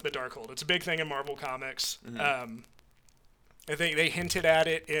 The book, The Darkhold. It's a big thing in Marvel Comics. I think they hinted at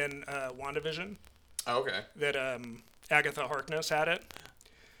it in WandaVision. Oh, okay. That Agatha Harkness had it.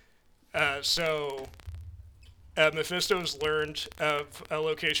 So Mephisto's learned of a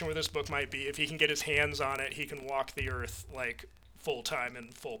location where this book might be. If he can get his hands on it, he can walk the earth like full time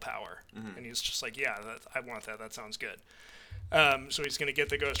and full power. And he's just like, yeah, I want that. That sounds good. So he's going to get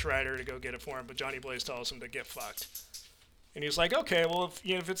the Ghost Rider to go get it for him, but Johnny Blaze tells him to get fucked. And he's like, okay, well,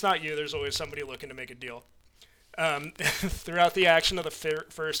 if it's not you, there's always somebody looking to make a deal. Throughout the action of the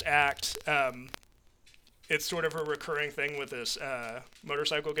first act, it's sort of a recurring thing with this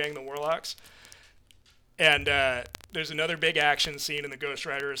motorcycle gang, the Warlocks. And there's another big action scene, and the Ghost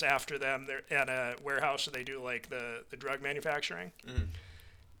Rider is after them. They're at a warehouse where they do like the drug manufacturing.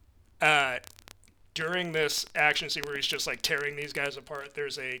 During this action scene where he's just like tearing these guys apart,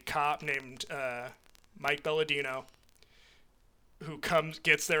 there's a cop named Mike Belladino who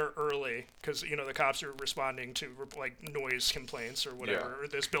gets there early because the cops are responding to like noise complaints or whatever, or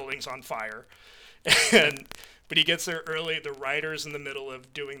this building's on fire. But he gets there early. The Rider's in the middle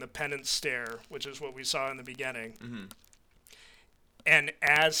of doing the penance stare, which is what we saw in the beginning. And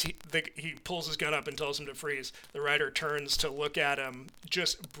as he pulls his gun up and tells him to freeze, the Rider turns to look at him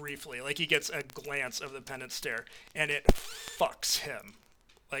just briefly. Like he gets a glance of the penance stare, and it fucks him.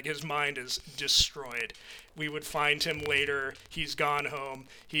 Like his mind is destroyed. We would find him later. He's gone home.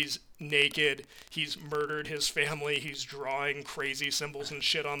 He's naked. He's murdered his family. He's drawing crazy symbols and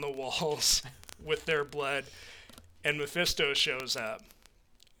shit on the walls with their blood. And Mephisto shows up.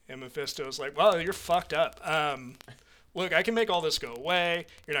 And Mephisto's like, well, you're fucked up. Look, I can make all this go away.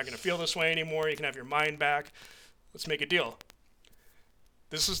 You're not going to feel this way anymore. You can have your mind back. Let's make a deal.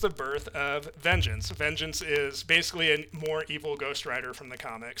 This is the birth of Vengeance. Vengeance is basically a more evil Ghost Rider from the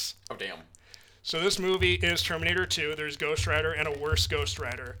comics. Oh, damn. So this movie is Terminator 2. There's Ghost Rider and a worse Ghost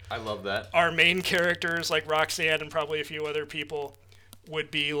Rider. I love that. Our main characters, like Roxanne and probably a few other people, would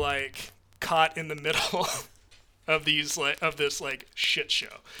be like caught in the middle of this shit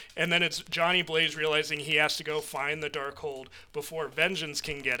show. And then it's Johnny Blaze realizing he has to go find the Darkhold before Vengeance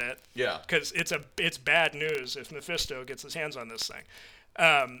can get it. Yeah. Because it's bad news if Mephisto gets his hands on this thing.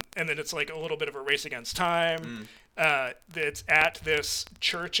 And then it's like a little bit of a race against time. It's at this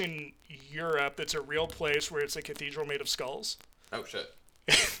church in Europe that's a real place where it's a cathedral made of skulls. Oh, shit.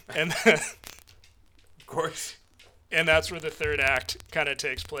 And Of course. And that's where the third act kind of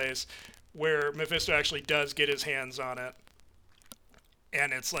takes place, where Mephisto actually does get his hands on it.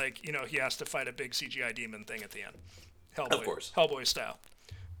 And it's like, he has to fight a big CGI demon thing at the end. Hellboy, Of course. Hellboy style.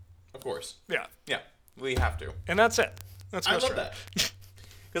 Of course. Yeah. Yeah. We have to. And that's it. That's I Ghost love Rider. that.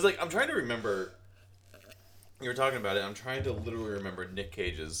 Because, I'm trying to remember... You were talking about it. I'm trying to literally remember Nick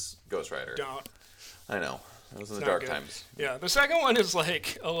Cage's Ghost Rider. Don't. I know. That was in the not dark good. times. Yeah, the second one is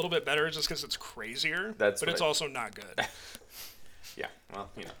like a little bit better just because it's crazier, but it's also not good. Yeah,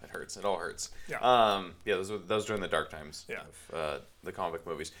 well, it hurts. It all hurts. Yeah. Those during the dark times. Yeah. Of, the comic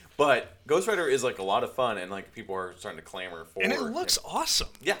movies. But Ghost Rider is like a lot of fun, and like people are starting to clamor for. And it looks awesome.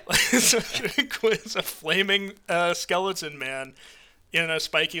 Yeah. It's a flaming skeleton man in a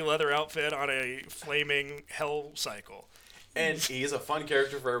spiky leather outfit on a flaming hell cycle. And he's a fun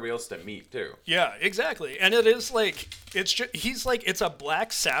character for everybody else to meet too. Yeah, exactly. And it is like it's a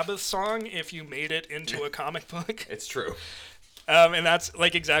Black Sabbath song if you made it into a comic book. It's true. And that's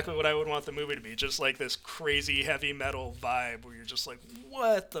like exactly what I would want the movie to be, just like this crazy heavy metal vibe where you're just like,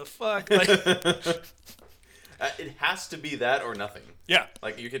 what the fuck? Like, it has to be that or nothing. yeah,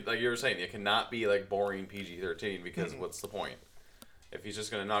 Like you were saying, it cannot be like boring PG-13 because what's the point? If he's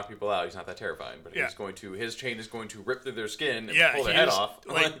just going to knock people out, he's not that terrifying. But if his chain is going to rip through their skin and pull their head off,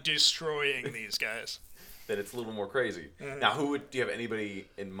 like destroying these guys. then it's a little more crazy. Now, do you have anybody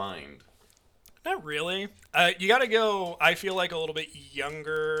in mind? Not really. You got to go, I feel like, a little bit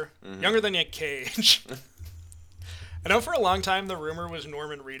younger than Nick Cage. I know for a long time the rumor was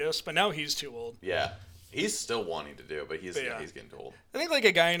Norman Reedus, but now he's too old. Yeah. He's still wanting to do it, but he's getting too old. I think like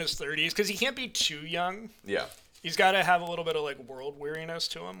a guy in his 30s, because he can't be too young. Yeah. He's got to have a little bit of like world weariness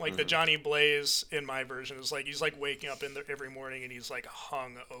to him. Like the Johnny Blaze in my version is like he's like waking up every morning and he's like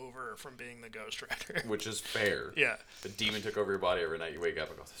hung over from being the Ghost Rider. Which is fair. Yeah. The demon took over your body every night. You wake up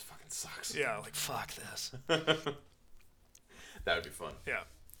and go, this fucking sucks. Yeah, like fuck this. That would be fun. Yeah.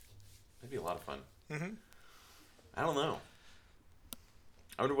 That'd be a lot of fun. Mm-hmm. I don't know.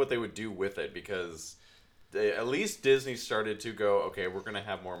 I wonder what they would do with it because at least Disney started to go, okay, we're going to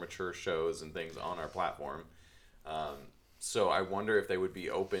have more mature shows and things on our platform. So I wonder if they would be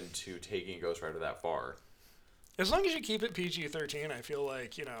open to taking Ghost Rider that far. As long as you keep it PG-13, I feel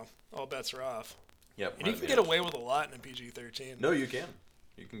like, all bets are off. Yep. And you can get away with a lot in a PG-13. No, you can.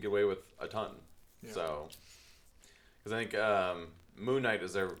 You can get away with a ton. Yeah. So, because I think Moon Knight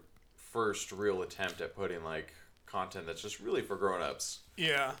is their first real attempt at putting like content that's just really for grown-ups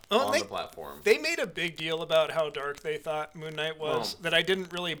Yeah. on the platform. They made a big deal about how dark they thought Moon Knight was that I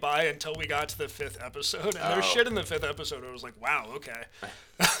didn't really buy until we got to the 5th episode. And there's shit in the 5th episode I was like, wow, okay.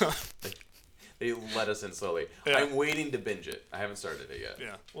 They let us in slowly. Yeah. I'm waiting to binge it. I haven't started it yet.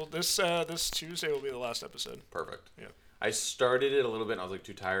 Yeah. Well, this Tuesday will be the last episode. Perfect. Yeah. I started it a little bit and I was like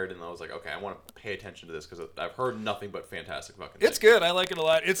too tired and I was like, okay, I want to pay attention to this because I've heard nothing but fantastic fucking things. It's good. I like it a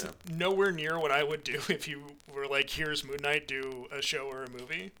lot. It's nowhere near what I would do if you were like, here's Moon Knight, do a show or a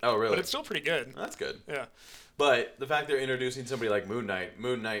movie. Oh, really? But it's still pretty good. That's good. Yeah. But the fact they're introducing somebody like Moon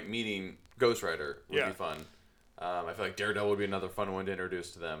Knight meeting Ghost Rider would be fun. I feel like Daredevil would be another fun one to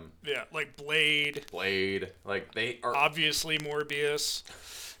introduce to them. Yeah, like Blade. Like they are Obviously Morbius.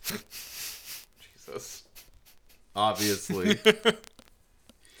 Jesus. Obviously.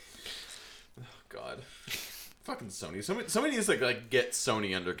 Oh God. Fucking Sony. Somebody needs to like get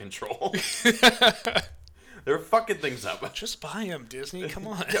Sony under control. They're fucking things up. Just buy him, Disney. Come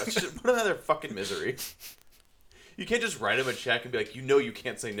on. Yeah, just put them out of their fucking misery. You can't just write them a check and be like, you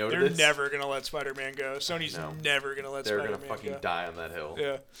can't say no to They're this. never gonna let Spider-Man go. Sony's never gonna let Spider-Man go. They're gonna fucking die on that hill.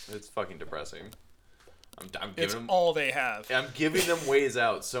 Yeah. It's fucking depressing. I'm giving It's them all they have. I'm giving them ways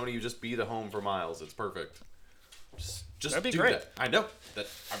out. Sony, you just be the home for Miles. It's perfect. Just That'd be do great. that. I know. That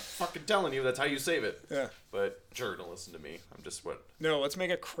I'm fucking telling you. That's how you save it. Yeah. But sure, don't listen to me. I'm just what. No, let's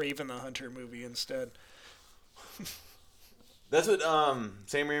make a Kraven the Hunter movie instead. That's what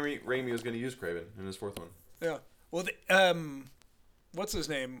Sam Raimi was going to use Kraven in his 4th one. Yeah. Well, what's his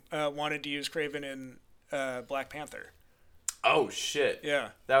name? Wanted to use Kraven in Black Panther. Oh shit. Yeah.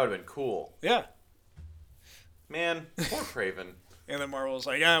 That That would have been cool. Yeah. Man, poor Kraven. And then Marvel's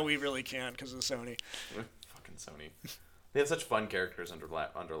like, we really can't because of Sony. Fucking Sony. They have such fun characters under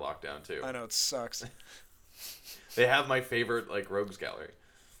lockdown too. I know, it sucks. They have my favorite like rogues gallery.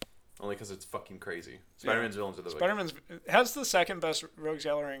 Only because it's fucking crazy. Spider-Man's villains are the Spider-Man's has the second best rogues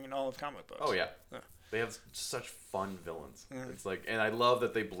gallery in all of comic books. Oh yeah. They have such fun villains. It's like, and I love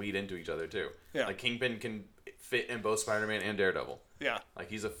that they bleed into each other too. Yeah. Like Kingpin can fit in both Spider-Man and Daredevil. Yeah. Like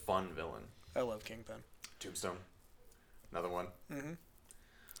he's a fun villain. I love Kingpin. Tombstone, another one.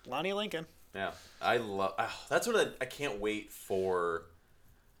 Lonnie Lincoln. Yeah, I love. That's what I can't wait for.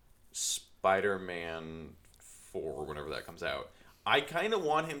 Spider-Man 4, whenever that comes out. I kind of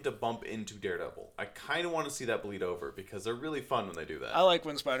want him to bump into Daredevil. I kind of want to see that bleed over because they're really fun when they do that. I like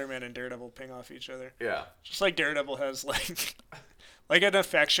when Spider-Man and Daredevil ping off each other. Yeah. Just like Daredevil has like like an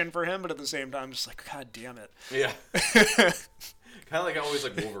affection for him, but at the same time, just like, God damn it. Yeah. Kind of like always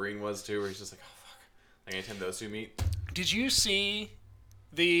like Wolverine was too, where he's just like, oh fuck. Like anytime those two meet. Did you see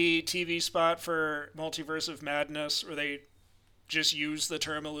the TV spot for Multiverse of Madness where they just use the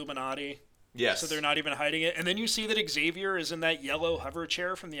term Illuminati? Yes. So they're not even hiding it. And then you see that Xavier is in that yellow hover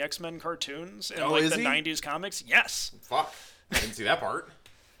chair from the X-Men cartoons and is the he? 90s comics. Yes. Fuck. I didn't see that part.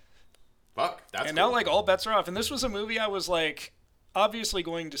 Fuck. That's And cool. now like all bets are off. And this was a movie I was like obviously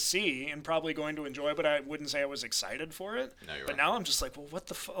going to see and probably going to enjoy, but I wouldn't say I was excited for it. No, you're but right. now I'm just like, well, what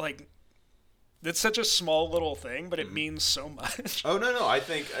the fuck? Like, it's such a small little thing, but it means so much. Oh no! I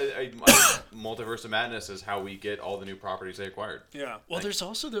think Multiverse of Madness is how we get all the new properties they acquired. Yeah. Well, there's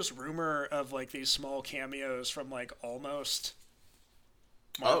also this rumor of like these small cameos from like almost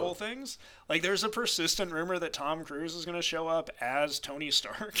Marvel things. Like, there's a persistent rumor that Tom Cruise is going to show up as Tony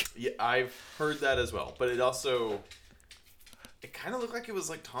Stark. Yeah, I've heard that as well. But it kind of looked like it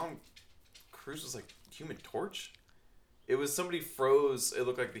was like Tom Cruise was like Human Torch. It was somebody froze. It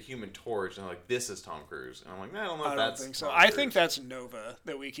looked like the Human Torch, and I'm like, this is Tom Cruise. And I'm like, I don't know if I that's. don't think so. Tom I Cruise. think that's Nova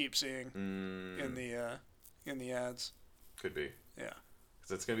that we keep seeing in the ads. Could be. Yeah.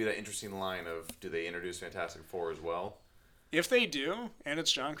 Because it's gonna be that interesting line of, do they introduce Fantastic Four as well? If they do, and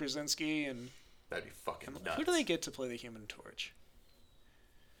it's John Krasinski, and That'd be fucking nuts. who do they get to play the Human Torch?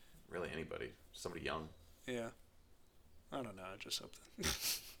 Really, anybody? Somebody young. Yeah. I don't know. Just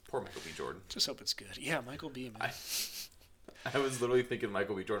something. Poor Michael B. Jordan. Just hope it's good. Yeah, Michael B. Man. I was literally thinking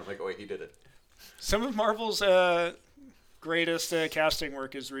Michael B. Jordan. I'm like, oh wait, he did it. Some of Marvel's greatest casting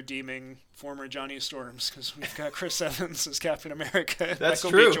work is redeeming former Johnny Storms, because we've got Chris Evans as Captain America and That's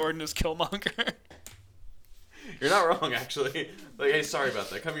Michael true. B. Jordan as Killmonger. You're not wrong, actually. Like, hey, sorry about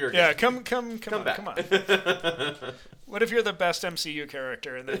that. Come here Yeah, again. come on, back. come on. What if you're the best MCU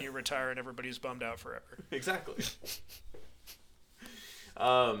character and then you retire and everybody's bummed out forever? Exactly.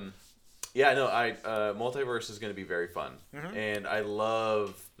 Yeah, no, Multiverse is going to be very fun. And I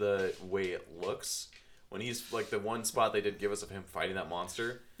love the way it looks. When he's, like, the one spot they did give us of him fighting that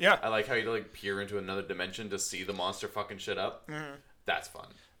monster. Yeah. I like how you, like, peer into another dimension to see the monster fucking shit up. That's fun.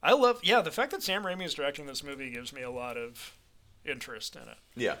 I love, the fact that Sam Raimi is directing this movie gives me a lot of interest in it.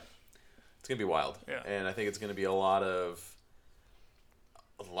 Yeah. It's going to be wild. Yeah. And I think it's going to be lots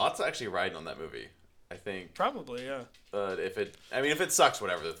actually riding on that movie. I think Probably, yeah. if it sucks,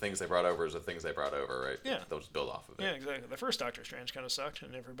 whatever. The things they brought over is the things they brought over, right? Yeah. They'll just build off of it. Yeah, exactly. The first Doctor Strange kind of sucked,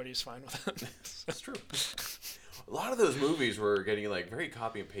 and everybody's fine with it. That's true. A lot of those movies were getting, like, very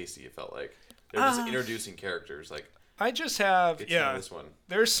copy and pasty, it felt like. They were just introducing characters, like, I just have, get to know this one.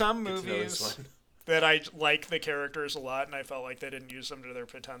 there's some Get to know this movies one. that I like the characters a lot, and I felt like they didn't use them to their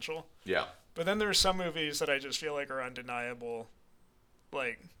potential. Yeah. But then there's some movies that I just feel like are undeniable,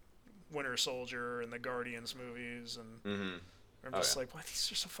 like Winter Soldier and the Guardians movies, and I'm just like, why, these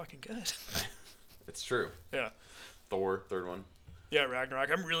are so fucking good. It's true. Yeah. Thor, third one. Yeah, Ragnarok.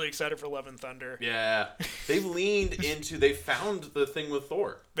 I'm really excited for Love and Thunder. Yeah. They've leaned into, they found the thing with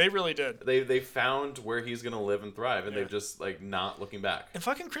Thor. They really did. They found where he's going to live and thrive, and Yeah. they've just, like, not looking back. And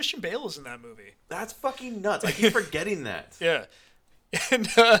fucking Christian Bale is in that movie. That's fucking nuts. I keep forgetting that. Yeah. And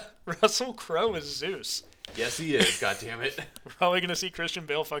Russell Crowe is Zeus. Yes, he is. God damn it. We're probably going to see Christian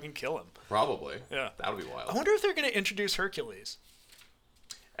Bale fucking kill him. Probably. Yeah. That'll be I wild. wonder if they're going to introduce Hercules.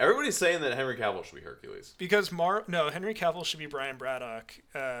 Everybody's saying that Henry Cavill should be Hercules. Because Henry Cavill should be Brian Braddock,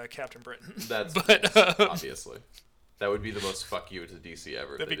 Captain Britain. That's But, yes, obviously. That would be the most fuck you to DC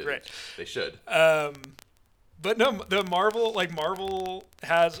ever. That'd if they be did great. it. They should. But no, Marvel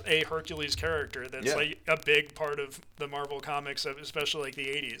has a Hercules character that's Yeah. like a big part of the Marvel comics, especially like the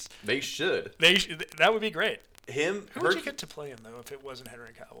 80s. They should. That would be great. Him. Who would you get to play him though if it wasn't Henry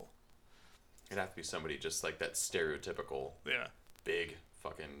Cavill? It'd have to be somebody just like that stereotypical Yeah, big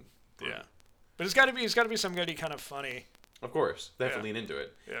fucking. brute. yeah. But it's got to be somebody kind of funny. Of course, they have Yeah. to lean into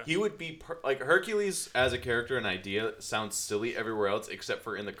it. Yeah. He would be like Hercules as a character and idea sounds silly everywhere else except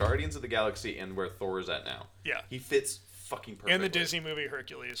for in the Guardians of the Galaxy and where Thor is at now. Yeah. He fits fucking perfectly. In the Disney movie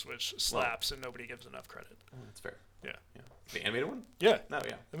Hercules, which slaps and nobody gives enough credit. Oh, that's fair. Yeah. Yeah. The animated one? Yeah. No,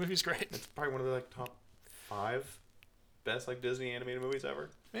 yeah. The movie's great. It's probably one of the like top 5 best like Disney animated movies ever.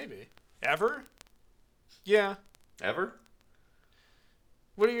 Maybe. Ever? Yeah. Ever?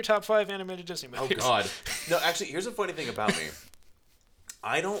 What are your top 5 animated Disney Oh movies? God. No, actually, here's a funny thing about me.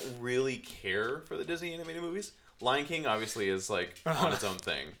 I don't really care for the Disney animated movies. Lion King obviously is like on its own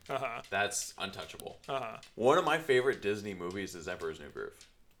thing. Uh-huh. That's untouchable. Uh-huh. One of my favorite Disney movies is Emperor's New Groove.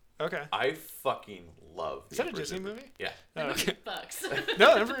 Okay. I fucking love. Is that a Disney movie? Yeah, Oh, Movie okay. fucks.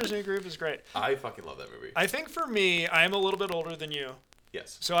 No, Emperor's New Groove is great. I fucking love that movie. I think for me, I'm a little bit older than you.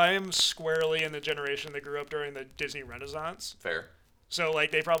 Yes, So I am squarely in the generation that grew up during the Disney Renaissance. fair. So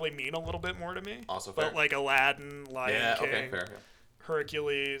like they probably mean a little bit more to me. Also fair. But like Aladdin, Lion Yeah, King, okay, fair. Yeah.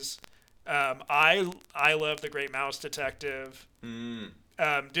 Hercules. I love The Great Mouse Detective.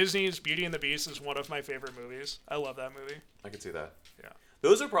 Disney's Beauty and the Beast is one of my favorite movies. I love that movie. I can see that. Yeah.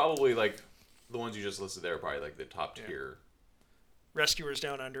 Those are probably like the ones you just listed there. Are probably like the top tier. Rescuers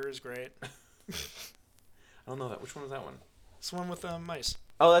Down Under is great. I don't know that. Which one was that one? It's the one with mice.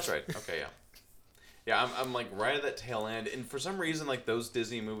 Oh, that's right. Okay, yeah. Yeah, I'm like right at that tail end, and for some reason, like those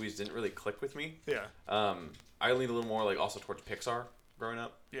Disney movies didn't really click with me. Yeah. I leaned a little more like also towards Pixar growing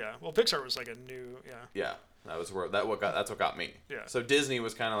up. Yeah. Well, Pixar was like a new. Yeah. Yeah, that's what got me. Yeah. So Disney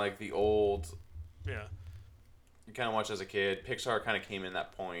was kind of like the old. Yeah. You kind of watched as a kid. Pixar kind of came in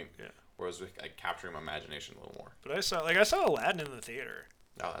that point. Yeah. Where it was like capturing my imagination a little more. But I saw Aladdin in the theater.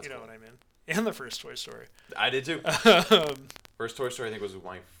 Oh, that's You know cool. what I mean? And the first Toy Story. I did too. Um, First Toy Story, I think, was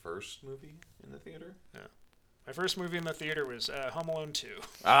my first movie in the theater. My first movie in the theater was Home Alone 2.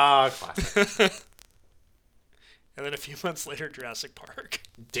 Ah, classic. And then a few months later, Jurassic Park.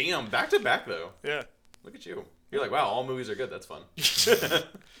 Damn, back to back though. Yeah. Look at you. You're like, wow, all movies are good. That's fun.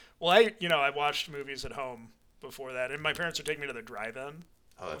 Well, I watched movies at home before that, and my parents would take me to the drive-in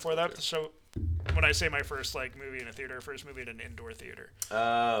Oh, that's before cool, that. too. So when I say my first like movie in a theater, first movie in an indoor theater.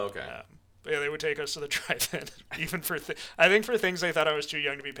 Oh, okay. But yeah, they would take us to the drive-in, even for I think for things they thought I was too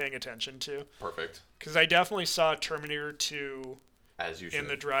young to be paying attention to. Perfect. Because I definitely saw Terminator 2 As you should. in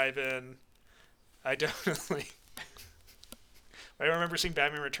the drive-in. I definitely. I remember seeing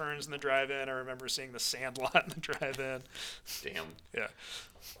Batman Returns in the drive-in. I remember seeing The Sandlot in the drive-in. Damn. Yeah.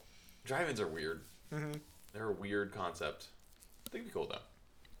 Drive-ins are weird. Mm-hmm. They're a weird concept. They'd be cool though.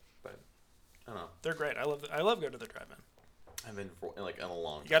 But I don't know. They're great. I love going to the drive-in. I've been in a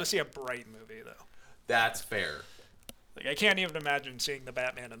long. You got to see a Bright movie though. That's fair. Like I can't even imagine seeing the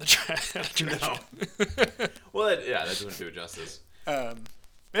Batman in the drive-in. No. Well, that doesn't do it justice. Yeah,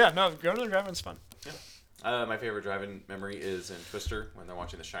 no, going to the drive-in's fun. Yeah. My favorite drive-in memory is in Twister when they're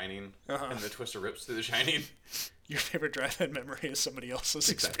watching The Shining and the Twister rips through The Shining. Your favorite drive-in memory is somebody else's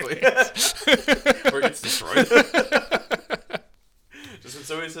Exactly. experience. Or it gets destroyed. Just when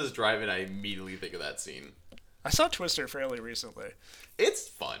somebody says drive-in, I immediately think of that scene. I saw Twister fairly recently. It's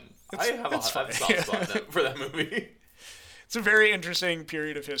fun. I have a soft spot for that movie. It's a very interesting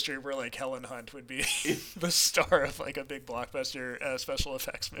period of history where like Helen Hunt would be the star of like a big blockbuster special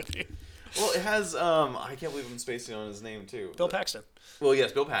effects movie. Well, it has I can't believe I'm spacing on his name too. Bill Paxton. Well,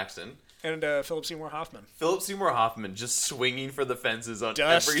 yes, Bill Paxton. And Philip Seymour Hoffman. Philip Seymour Hoffman just swinging for the fences on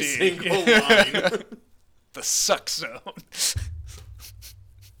Dusty. every single line. The suck zone.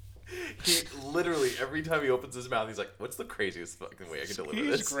 He literally, every time he opens his mouth, he's like, what's the craziest fucking way I can deliver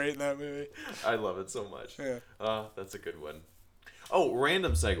this? He's great in that movie. I love it so much. Yeah. That's a good one. Oh,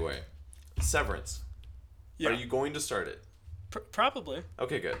 random segue. Severance. Yeah. Are you going to start it? Probably.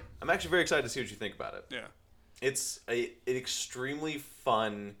 Okay, good. I'm actually very excited to see what you think about it. Yeah. It's an extremely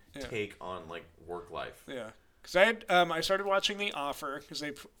fun take on like work life. Yeah. Because I started watching The Offer because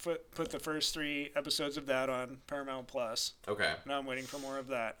they put the first 3 episodes of that on Paramount Plus. Okay. Now I'm waiting for more of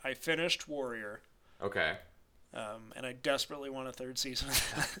that. I finished Warrior. Okay. And I desperately want a 3rd season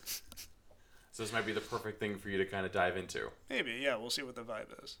of that. So this might be the perfect thing for you to kind of dive into. Maybe, yeah. We'll see what the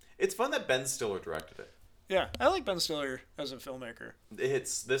vibe is. It's fun that Ben Stiller directed it. Yeah, I like Ben Stiller as a filmmaker.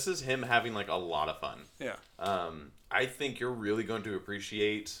 This is him having like a lot of fun. Yeah. I think you're really going to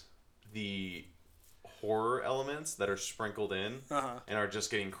appreciate the horror elements that are sprinkled in and are just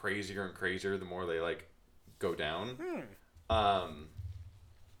getting crazier and crazier the more they like go down.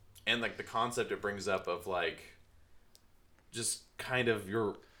 And like the concept it brings up of like just kind of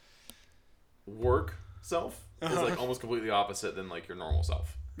your work self is like almost completely opposite than like your normal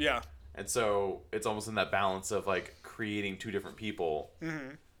self. Yeah. And so it's almost in that balance of like creating 2 different people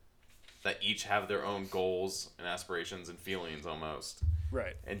that each have their own goals and aspirations and feelings almost.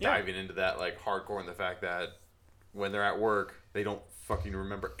 Right. And diving into that like hardcore in the fact that when they're at work, they don't fucking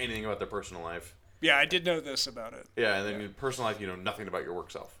remember anything about their personal life. Yeah, I did know this about it. Yeah, and then in personal life, you know nothing about your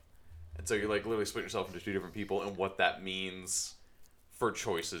work self. And so you're like literally splitting yourself into 2 different people and what that means for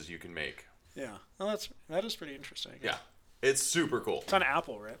choices you can make. Yeah. Well, that is pretty interesting. Yeah. It's super cool. It's on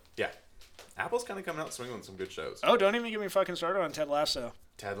Apple, right? Yeah. Apple's kind of coming out swinging with some good shows. Oh, don't even get me fucking started on Ted Lasso.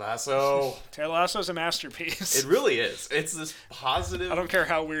 Ted Lasso. Ted Lasso's a masterpiece. It really is. It's this positive. I don't care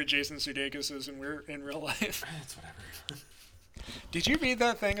how weird Jason Sudeikis is in real life. It's whatever. Did you read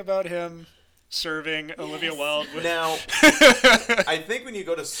that thing about him serving Olivia Wilde with... Now, I think when you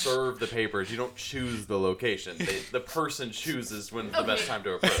go to serve the papers, you don't choose the location. The person chooses when's the best time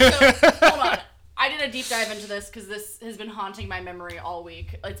to approach. So, hold on. I did a deep dive into this because this has been haunting my memory all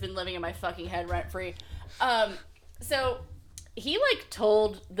week. It's been living in my fucking head rent free. So he like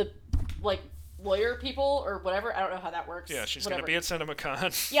told the like lawyer people or whatever. I don't know how that works. Yeah, she's whatever. gonna be at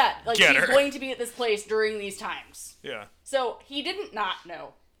CinemaCon. Yeah, like Get she's her. going to be at this place during these times. Yeah. So he didn't not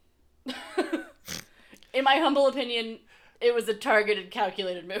know. In my humble opinion, it was a targeted,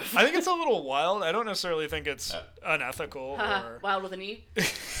 calculated move. I think it's a little wild. I don't necessarily think it's unethical or... Wild with an E.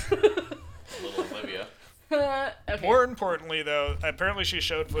 Little Olivia. Okay. More importantly, though, apparently she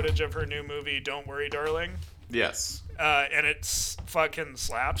showed footage of her new movie, Don't Worry, Darling. Yes. And it's fucking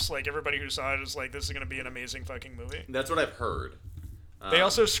slaps. Like, everybody who saw it is like, this is going to be an amazing fucking movie. That's what I've heard. They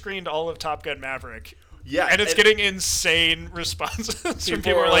also screened all of Top Gun Maverick. Yeah. And it's getting insane responses from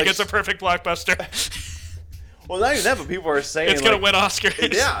people who are like, it's a perfect blockbuster. Well, not even that, but people are saying It's going to win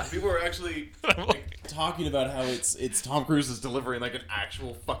Oscars. Yeah, people are actually talking about how it's Tom Cruise is delivering like an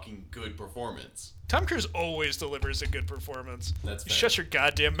actual fucking good performance. Tom Cruise always delivers a good performance. That's fair. Shut your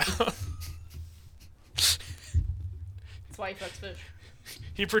goddamn mouth. That's why he fucks fish.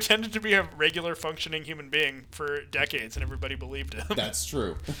 He pretended to be a regular functioning human being for decades, and everybody believed him. That's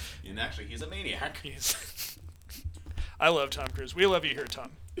true. And actually, he's a maniac. I love Tom Cruise. We love you here,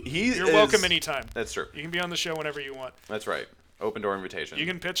 Tom. You're welcome anytime. That's true. You can be on the show whenever you want. That's right. Open door invitation. You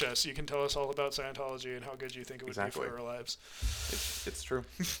can pitch us. You can tell us all about Scientology and how good you think it would be for our lives. It's true.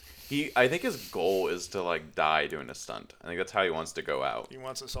 I think his goal is to like die doing a stunt. I think that's how he wants to go out. He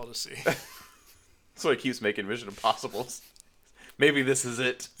wants us all to see. So he keeps making Mission Impossibles. Maybe this is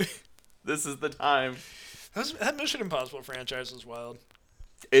it. This is the time. That Mission Impossible franchise is wild.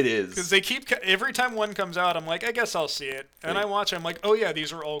 It is. Because they keep, every time one comes out, I'm like, I guess I'll see it. And I watch it, I'm like, oh yeah,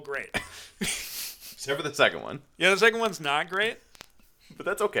 these are all great. Except for the second one. Yeah, the second one's not great. But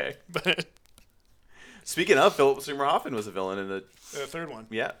that's okay. But Speaking of, Philip Seymour Hoffman was a villain in the... the third one.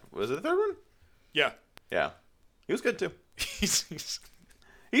 Yeah. Was it the third one? Yeah. Yeah. He was good, too. He's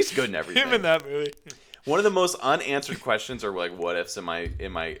He's good in everything. him in that movie. One of the most unanswered questions, or like what ifs in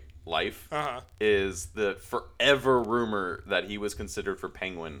my life, is the forever rumor that he was considered for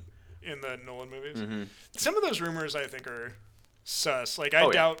Penguin. In the Nolan movies. Mm-hmm. Some of those rumors I think are sus. Like, I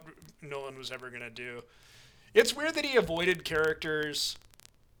doubt Nolan was ever going to do. It's weird that he avoided characters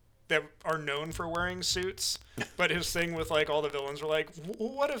that are known for wearing suits, but his thing with, like, all the villains were like,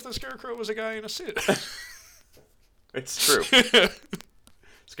 what if the Scarecrow was a guy in a suit? It's true.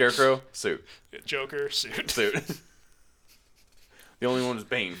 Scarecrow, suit. Joker, suit. Suit. The only one was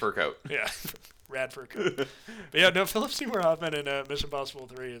Bane, fur coat. Yeah. Rad fur coat. But yeah, no, Philip Seymour Hoffman in Mission Impossible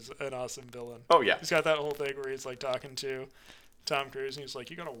 3 is an awesome villain. Oh, yeah. He's got that whole thing where he's, like, talking to Tom Cruise, and he's like,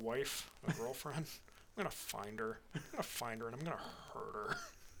 you got a wife, a girlfriend? I'm going to find her. And I'm going to hurt her.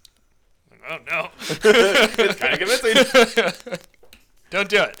 I'm like, oh, no. It's kind of convincing. Don't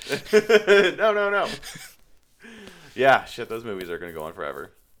do it. No. Yeah, shit, those movies are going to go on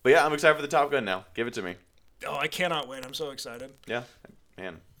forever. But yeah, I'm excited for the Top Gun now. Give it to me. Oh, I cannot wait. I'm so excited. Yeah,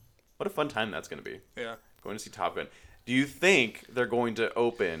 man. What a fun time that's going to be. Yeah. Going to see Top Gun. Do you think they're going to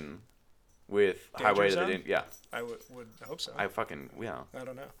open with Danger Highway to Zone? the... Yeah. I would hope so. I fucking... Yeah. I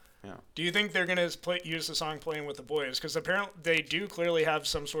don't know. Yeah. Do you think they're going to use the song Playing with the Boys? Because apparently they do clearly have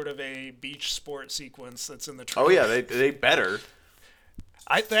some sort of a beach sport sequence that's in the trailer. Oh, yeah, they better.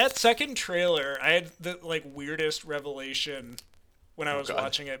 That second trailer, I had the weirdest revelation when I was God.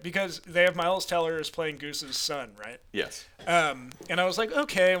 watching it, because they have Miles Teller as playing Goose's son, right? Yes. And I was like,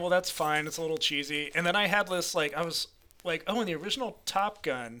 okay, well, that's fine. It's a little cheesy. And then I had this, I was like, oh, in the original Top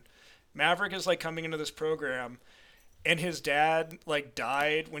Gun, Maverick is, coming into this program, and his dad,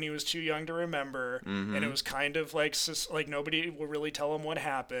 died when he was too young to remember, and it was kind of, nobody will really tell him what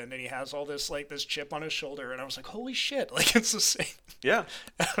happened, and he has all this, this chip on his shoulder, and I was like, holy shit, it's the same. Yeah.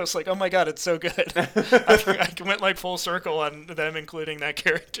 And I was like, oh my god, it's so good. I went, full circle on them including that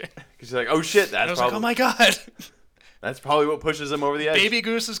character. Because you're like, oh shit, that's I was probably... like, oh my god. That's probably what pushes him over the edge. Baby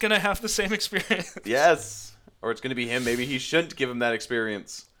Goose is going to have the same experience. Yes. Or it's going to be him. Maybe he shouldn't give him that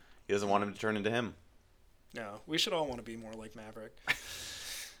experience. He doesn't want him to turn into him. No, we should all want to be more like Maverick.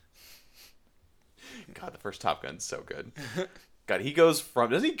 God, the first Top Gun's so good. God,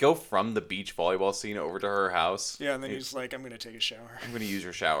 doesn't he go from the beach volleyball scene over to her house? Yeah, and then he's like, I'm going to take a shower. I'm going to use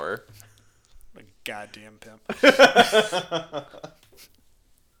your shower. Like a goddamn pimp.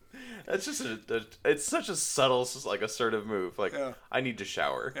 That's just it's such a subtle, assertive move. Yeah. I need to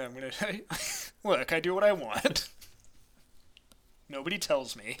shower. Yeah, I'm going to... Look, I do what I want. Nobody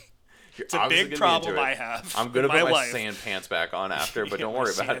tells me. It's a big problem I have. I'm going to in put my life. sand pants back on after, but Yeah, don't my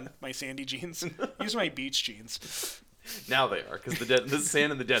worry about it. My sandy jeans. Use my beach jeans. Now they are, because the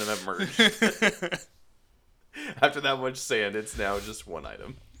sand and the denim have merged. After that much sand, it's now just one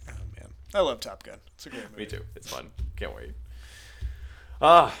item. Oh, man. I love Top Gun. It's a great movie. Me too. It's fun. Can't wait.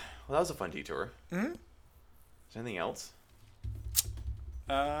 Well, that was a fun detour. Mm-hmm. Is there anything else?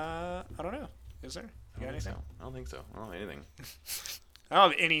 I don't know. Is there? You got anything? I don't think so. I don't have anything. I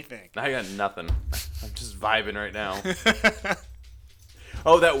don't have anything. I got nothing. I'm just vibing right now.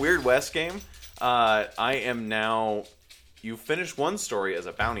 Oh, that Weird West game. I am now... You finished one story as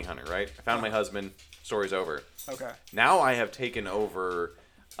a bounty hunter, right? I found my husband. Story's over. Okay. Now I have taken over...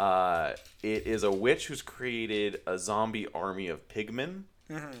 it is a witch who's created a zombie army of pigmen.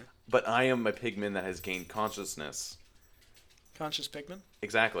 Mm-hmm. But I am a pigman that has gained consciousness. Conscious pigman?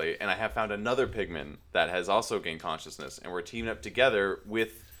 Exactly. And I have found another pigman that has also gained consciousness. And we're teaming up together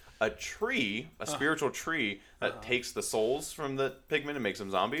with a tree, a spiritual tree, that takes the souls from the pigmen and makes them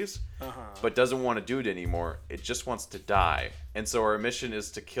zombies, but doesn't want to do it anymore. It just wants to die. And so our mission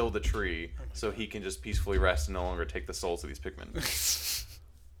is to kill the tree so he can just peacefully rest and no longer take the souls of these pigmen.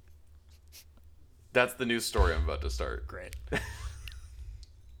 That's the new story I'm about to start. Great.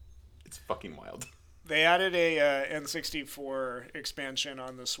 It's fucking wild. They added a N64 expansion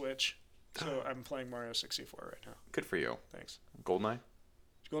on the Switch, so I'm playing Mario 64 right now. Good for you. Thanks. Goldeneye?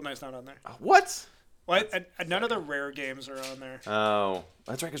 GoldenEye's not on there. What? Well, none of the Rare games are on there. Oh,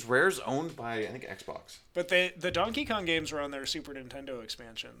 that's right, because Rare's owned by, I think, Xbox. But the Donkey Kong games are on their Super Nintendo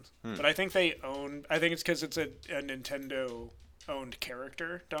expansions. But I think I think it's because it's a Nintendo-owned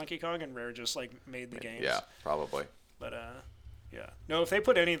character, Donkey Kong, and Rare just, made the games. Yeah, probably. But, yeah. No, if they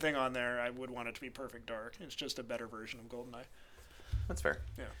put anything on there, I would want it to be Perfect Dark. It's just a better version of GoldenEye. That's fair.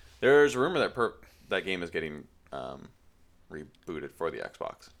 Yeah. There's a rumor that that game is getting rebooted for the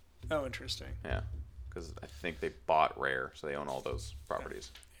Xbox. Oh, interesting. Yeah, because I think they bought Rare, so they own all those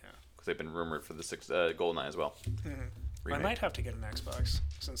properties. Yeah. Because they've been rumored for the GoldenEye as well. I might have to get an Xbox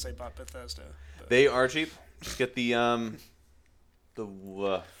since they bought Bethesda. But... They are cheap. Just get the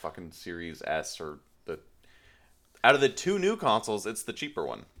fucking Series S or the. Out of the two new consoles, it's the cheaper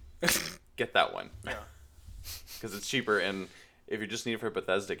one. Get that one. Yeah. Because it's cheaper, and if you just need it for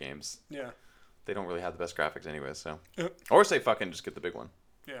Bethesda games, Yeah. they don't really have the best graphics anyway. So, Yep. or say fucking just get the big one.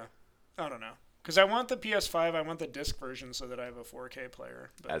 Yeah. I don't know. Because I want the PS5, I want the disc version so that I have a 4K player.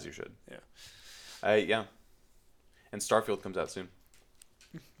 But, As you should. Yeah. Yeah. And Starfield comes out soon,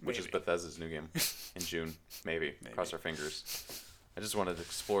 which is Maybe. Bethesda's new game in June. Maybe. Cross our fingers. I just wanted to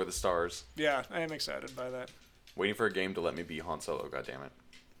explore the stars. Yeah, I am excited by that. Waiting for a game to let me be Han Solo. God damn it.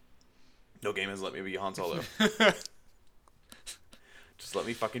 No game has let me be Han Solo. Just let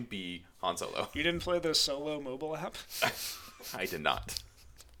me fucking be Han Solo. You didn't play the Solo mobile app? I did not.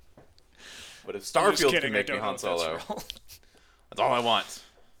 But if I'm just Starfield kidding, can I make me don't know Han if that's Solo, real. that's all I want.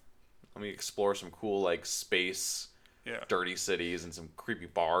 Let me explore some cool, like, space, Yeah. dirty cities and some creepy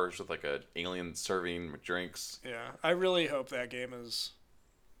bars with, like, a alien serving drinks. Yeah. I really hope that game is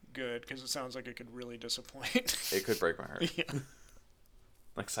good because it sounds like it could really disappoint. It could break my heart. Yeah.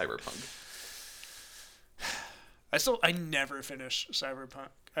 Like Cyberpunk. I never finished Cyberpunk.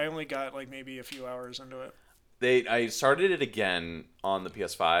 I only got like maybe a few hours into it. I started it again on the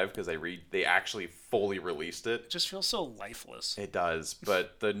PS5 because they actually fully released it. It just feels so lifeless. It does,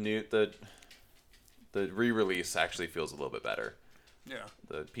 but the re-release actually feels a little bit better. Yeah.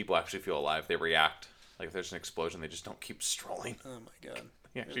 The people actually feel alive. They react. Like if there's an explosion, they just don't keep strolling. Oh my god.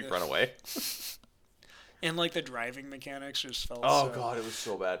 They actually run away. And like the driving mechanics just felt Oh so... god, it was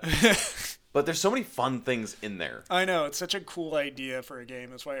so bad. But there's so many fun things in there. I know, it's such a cool idea for a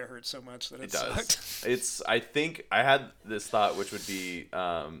game. That's why it hurts so much that it does. sucked. I think I had this thought, which would be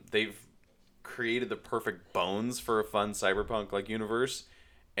they've created the perfect bones for a fun cyberpunk like universe,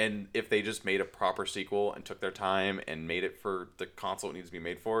 and if they just made a proper sequel and took their time and made it for the console it needs to be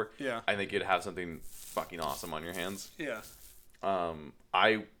made for, Yeah. I think you'd have something fucking awesome on your hands. Yeah.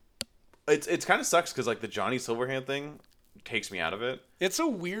 It's kind of sucks because like the Johnny Silverhand thing takes me out of it. It's a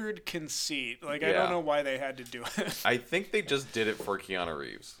weird conceit. Like, I Yeah. don't know why they had to do it. I think they just did it for Keanu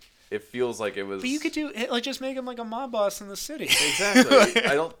Reeves. It feels like it was. But you could do it, like, just make him like a mob boss in the city. Exactly.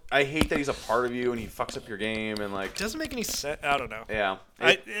 I hate that he's a part of you and he fucks up your game and like. It doesn't make any sense. I don't know. Yeah.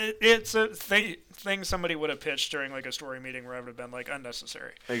 It's a thing somebody would have pitched during like a story meeting where I would have been like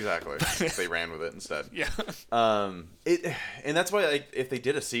unnecessary. Exactly. They ran with it instead. Yeah. And that's why like, if they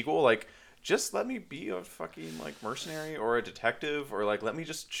did a sequel, like just let me be a fucking like mercenary or a detective or like let me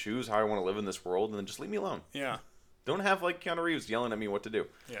just choose how I want to live in this world and then just leave me alone. Yeah. Don't have like Keanu Reeves yelling at me what to do,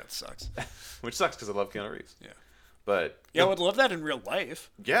 Yeah, it sucks. which sucks because I love Keanu Reeves. Yeah. But Yeah, I would love that in real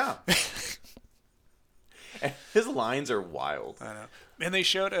life. yeah. And his lines are wild. I know. And they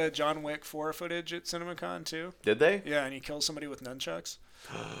showed John Wick 4 footage at CinemaCon too. Did they? Yeah, and he kills somebody with nunchucks.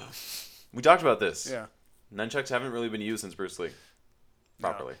 We talked about this. Yeah. Nunchucks haven't really been used since Bruce Lee.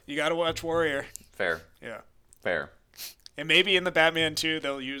 Properly. No. You gotta watch Warrior. Fair. Yeah. Fair. And maybe in the Batman 2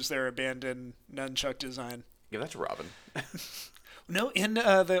 they'll use their abandoned nunchuck design. Give that to Robin. No, in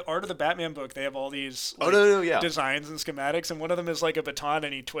the Art of the Batman book, they have all these designs and schematics, and one of them is like a baton,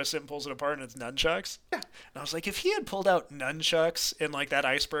 and he twists it and pulls it apart, and it's nunchucks. Yeah. And I was like, if he had pulled out nunchucks in like that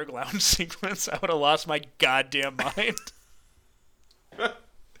iceberg lounge sequence, I would have lost my goddamn mind.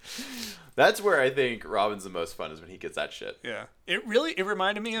 That's where I think Robin's the most fun is when he gets that shit. Yeah. It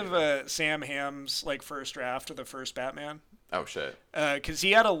reminded me of Sam Hamm's like first draft of the first Batman. Oh shit. Because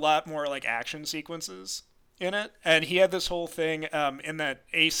he had a lot more like action sequences in it, and he had this whole thing in that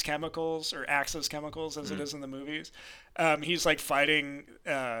Ace Chemicals or Axis Chemicals as it is in the movies. He's like fighting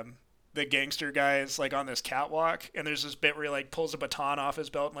the gangster guys like on this catwalk, and there's this bit where he like pulls a baton off his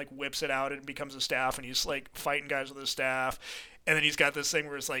belt and like whips it out and it becomes a staff, and he's like fighting guys with his staff. And then he's got this thing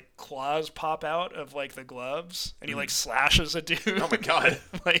where it's like claws pop out of like the gloves, and he like slashes a dude. Oh my god.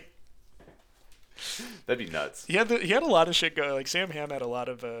 Like that'd be nuts. he had a lot of shit going. Like Sam Hamm had a lot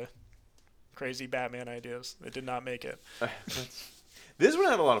of crazy Batman ideas that did not make it. This one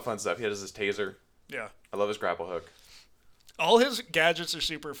had a lot of fun stuff. He had his taser. Yeah. I love his grapple hook. All his gadgets are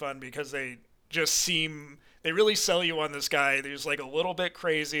super fun because they really sell you on this guy. He's like a little bit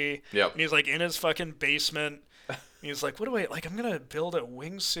crazy. Yep. And he's like in his fucking basement. And he's like, what do I like? I'm going to build a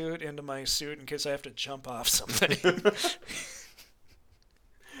wingsuit into my suit in case I have to jump off something.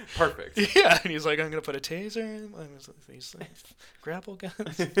 Perfect. Yeah. And he's like, I'm going to put a taser in these grapple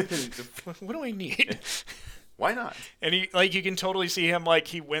guns. What do I need? Why not? And he, like, you can totally see him, like,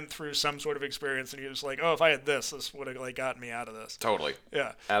 he went through some sort of experience, and he was like, oh, if I had this would have, like, gotten me out of this. Totally.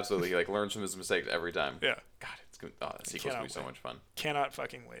 Yeah. Absolutely. He, like, learns from his mistakes every time. Yeah. God, it's gonna, that sequel's gonna be so wait. much fun. Cannot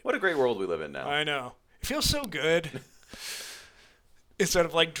fucking wait. What a great world we live in now. I know. It feels so good. Instead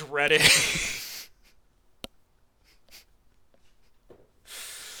of, like, dreading.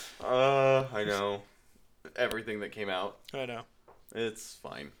 I know. Everything that came out, I know. it's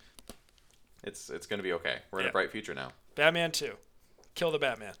fine. It's gonna be okay. We're in a bright future now. Batman 2. Kill the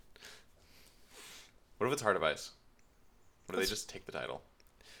Batman. What if it's Heart of Ice? What if they just take the title?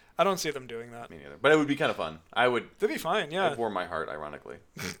 I don't see them doing that. Me neither. But it would be kind of fun. I would. That'd be fine, yeah. I'd warm my heart, ironically.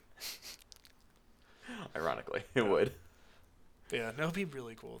 Ironically, it would. Yeah, no, it'd be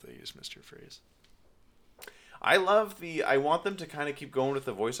really cool if they use Mr. Freeze. I want them to kind of keep going with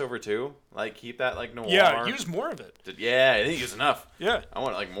the voiceover too. Like, keep that, like, noir. Yeah, use more of it. Yeah, I didn't use enough. Yeah. I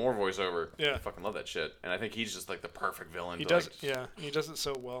want, like, more voiceover. Yeah. I fucking love that shit. And I think he's just, like, the perfect villain. He to, does, like, yeah, he does it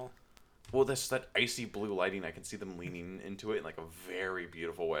so well. Well, that icy blue lighting, I can see them leaning into it in, like, a very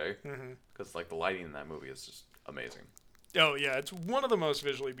beautiful way. Because, like, the lighting in that movie is just amazing. Oh, yeah, it's one of the most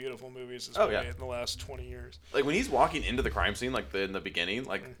visually beautiful movies that's been made in the last 20 years. Like, when he's walking into the crime scene, like, in the beginning,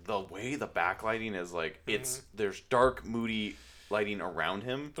 like, the way the backlighting is, like, there's dark, moody lighting around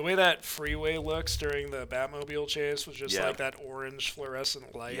him. The way that freeway looks during the Batmobile chase was just like that orange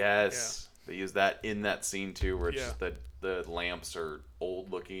fluorescent light. Yes. Yeah. They use that in that scene, too, where it's just the lamps are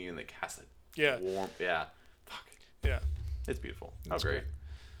old looking and they cast it warm. Yeah. Fuck. Yeah. It's beautiful. How great.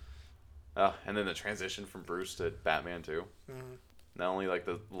 And then the transition from Bruce to Batman too. Not only like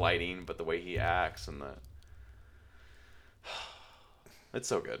the lighting, but the way he acts and it's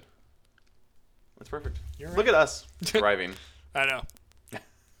so good. It's perfect. Look at us thriving. I know.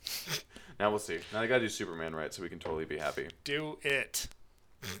 Now we'll see. Now I gotta do Superman right, so we can totally be happy. Do it.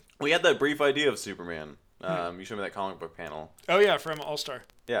 We had that brief idea of Superman. You showed me that comic book panel. Oh yeah, from All Star.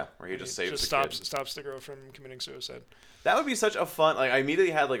 Yeah, where he just saves the kid. Stops the girl from committing suicide. That would be such a fun. Like, I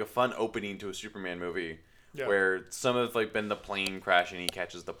immediately had like a fun opening to a Superman movie, where some of like been the plane crash and he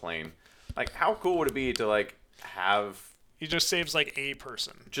catches the plane. Like, how cool would it be to like have? He just saves like a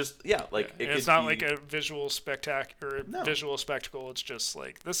person. Just like it's not like a visual visual spectacle. It's just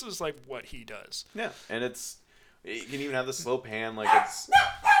like this is like what he does. Yeah, and you can even have the slow pan like it's.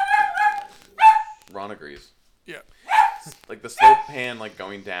 Ron agrees. Yeah. Like the slow pan like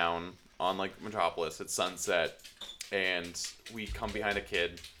going down on like Metropolis at sunset. And we come behind a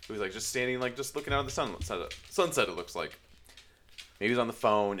kid who's like just standing, like just looking out at the sunset. It looks like maybe he's on the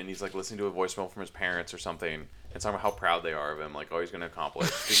phone and he's like listening to a voicemail from his parents or something, and talking about how proud they are of him, like he's gonna accomplish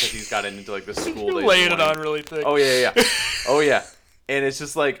because he's gotten into like the school days. Laying it on really thick. Oh yeah. Oh yeah. And it's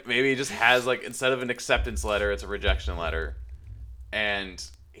just like maybe he just has like instead of an acceptance letter, it's a rejection letter, and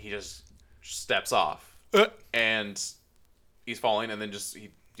he just steps off and he's falling, and then you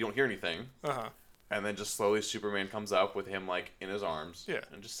don't hear anything. And then just slowly Superman comes up with him, like, in his arms. Yeah.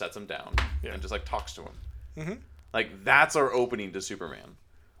 And just sets him down. Yeah. And just, like, talks to him. Like, that's our opening to Superman.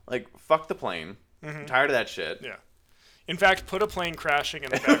 Like, fuck the plane. I'm tired of that shit. Yeah. In fact, put a plane crashing in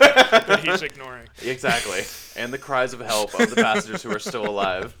the back that he's ignoring. Exactly. And the cries of help of the passengers who are still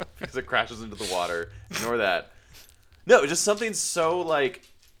alive because it crashes into the water. Ignore that. No, just something so, like,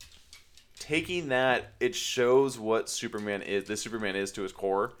 taking that, it shows what Superman is, this Superman is to his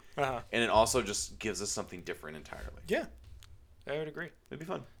core. And it also just gives us something different entirely. Yeah, I would agree. It'd be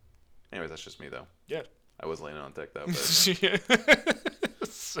fun. Anyways, that's just me, though. Yeah. I was laying it on thick, though. But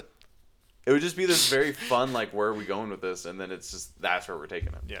it would just be this very fun, like, where are we going with this? And then it's just, that's where we're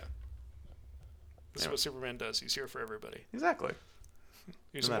taking it. Yeah. This is what Superman does. He's here for everybody. Exactly.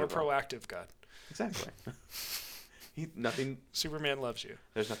 He's a more proactive God. Exactly. Superman loves you.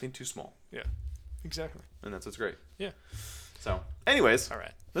 There's nothing too small. Yeah. Exactly. And that's what's great. Yeah. So, anyways. All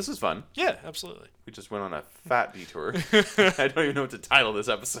right. This was fun. Yeah, absolutely. We just went on a fat detour. I don't even know what to title this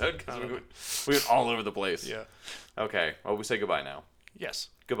episode because we went all over the place. Yeah. Okay. Well, we say goodbye now. Yes.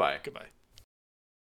 Goodbye. Goodbye.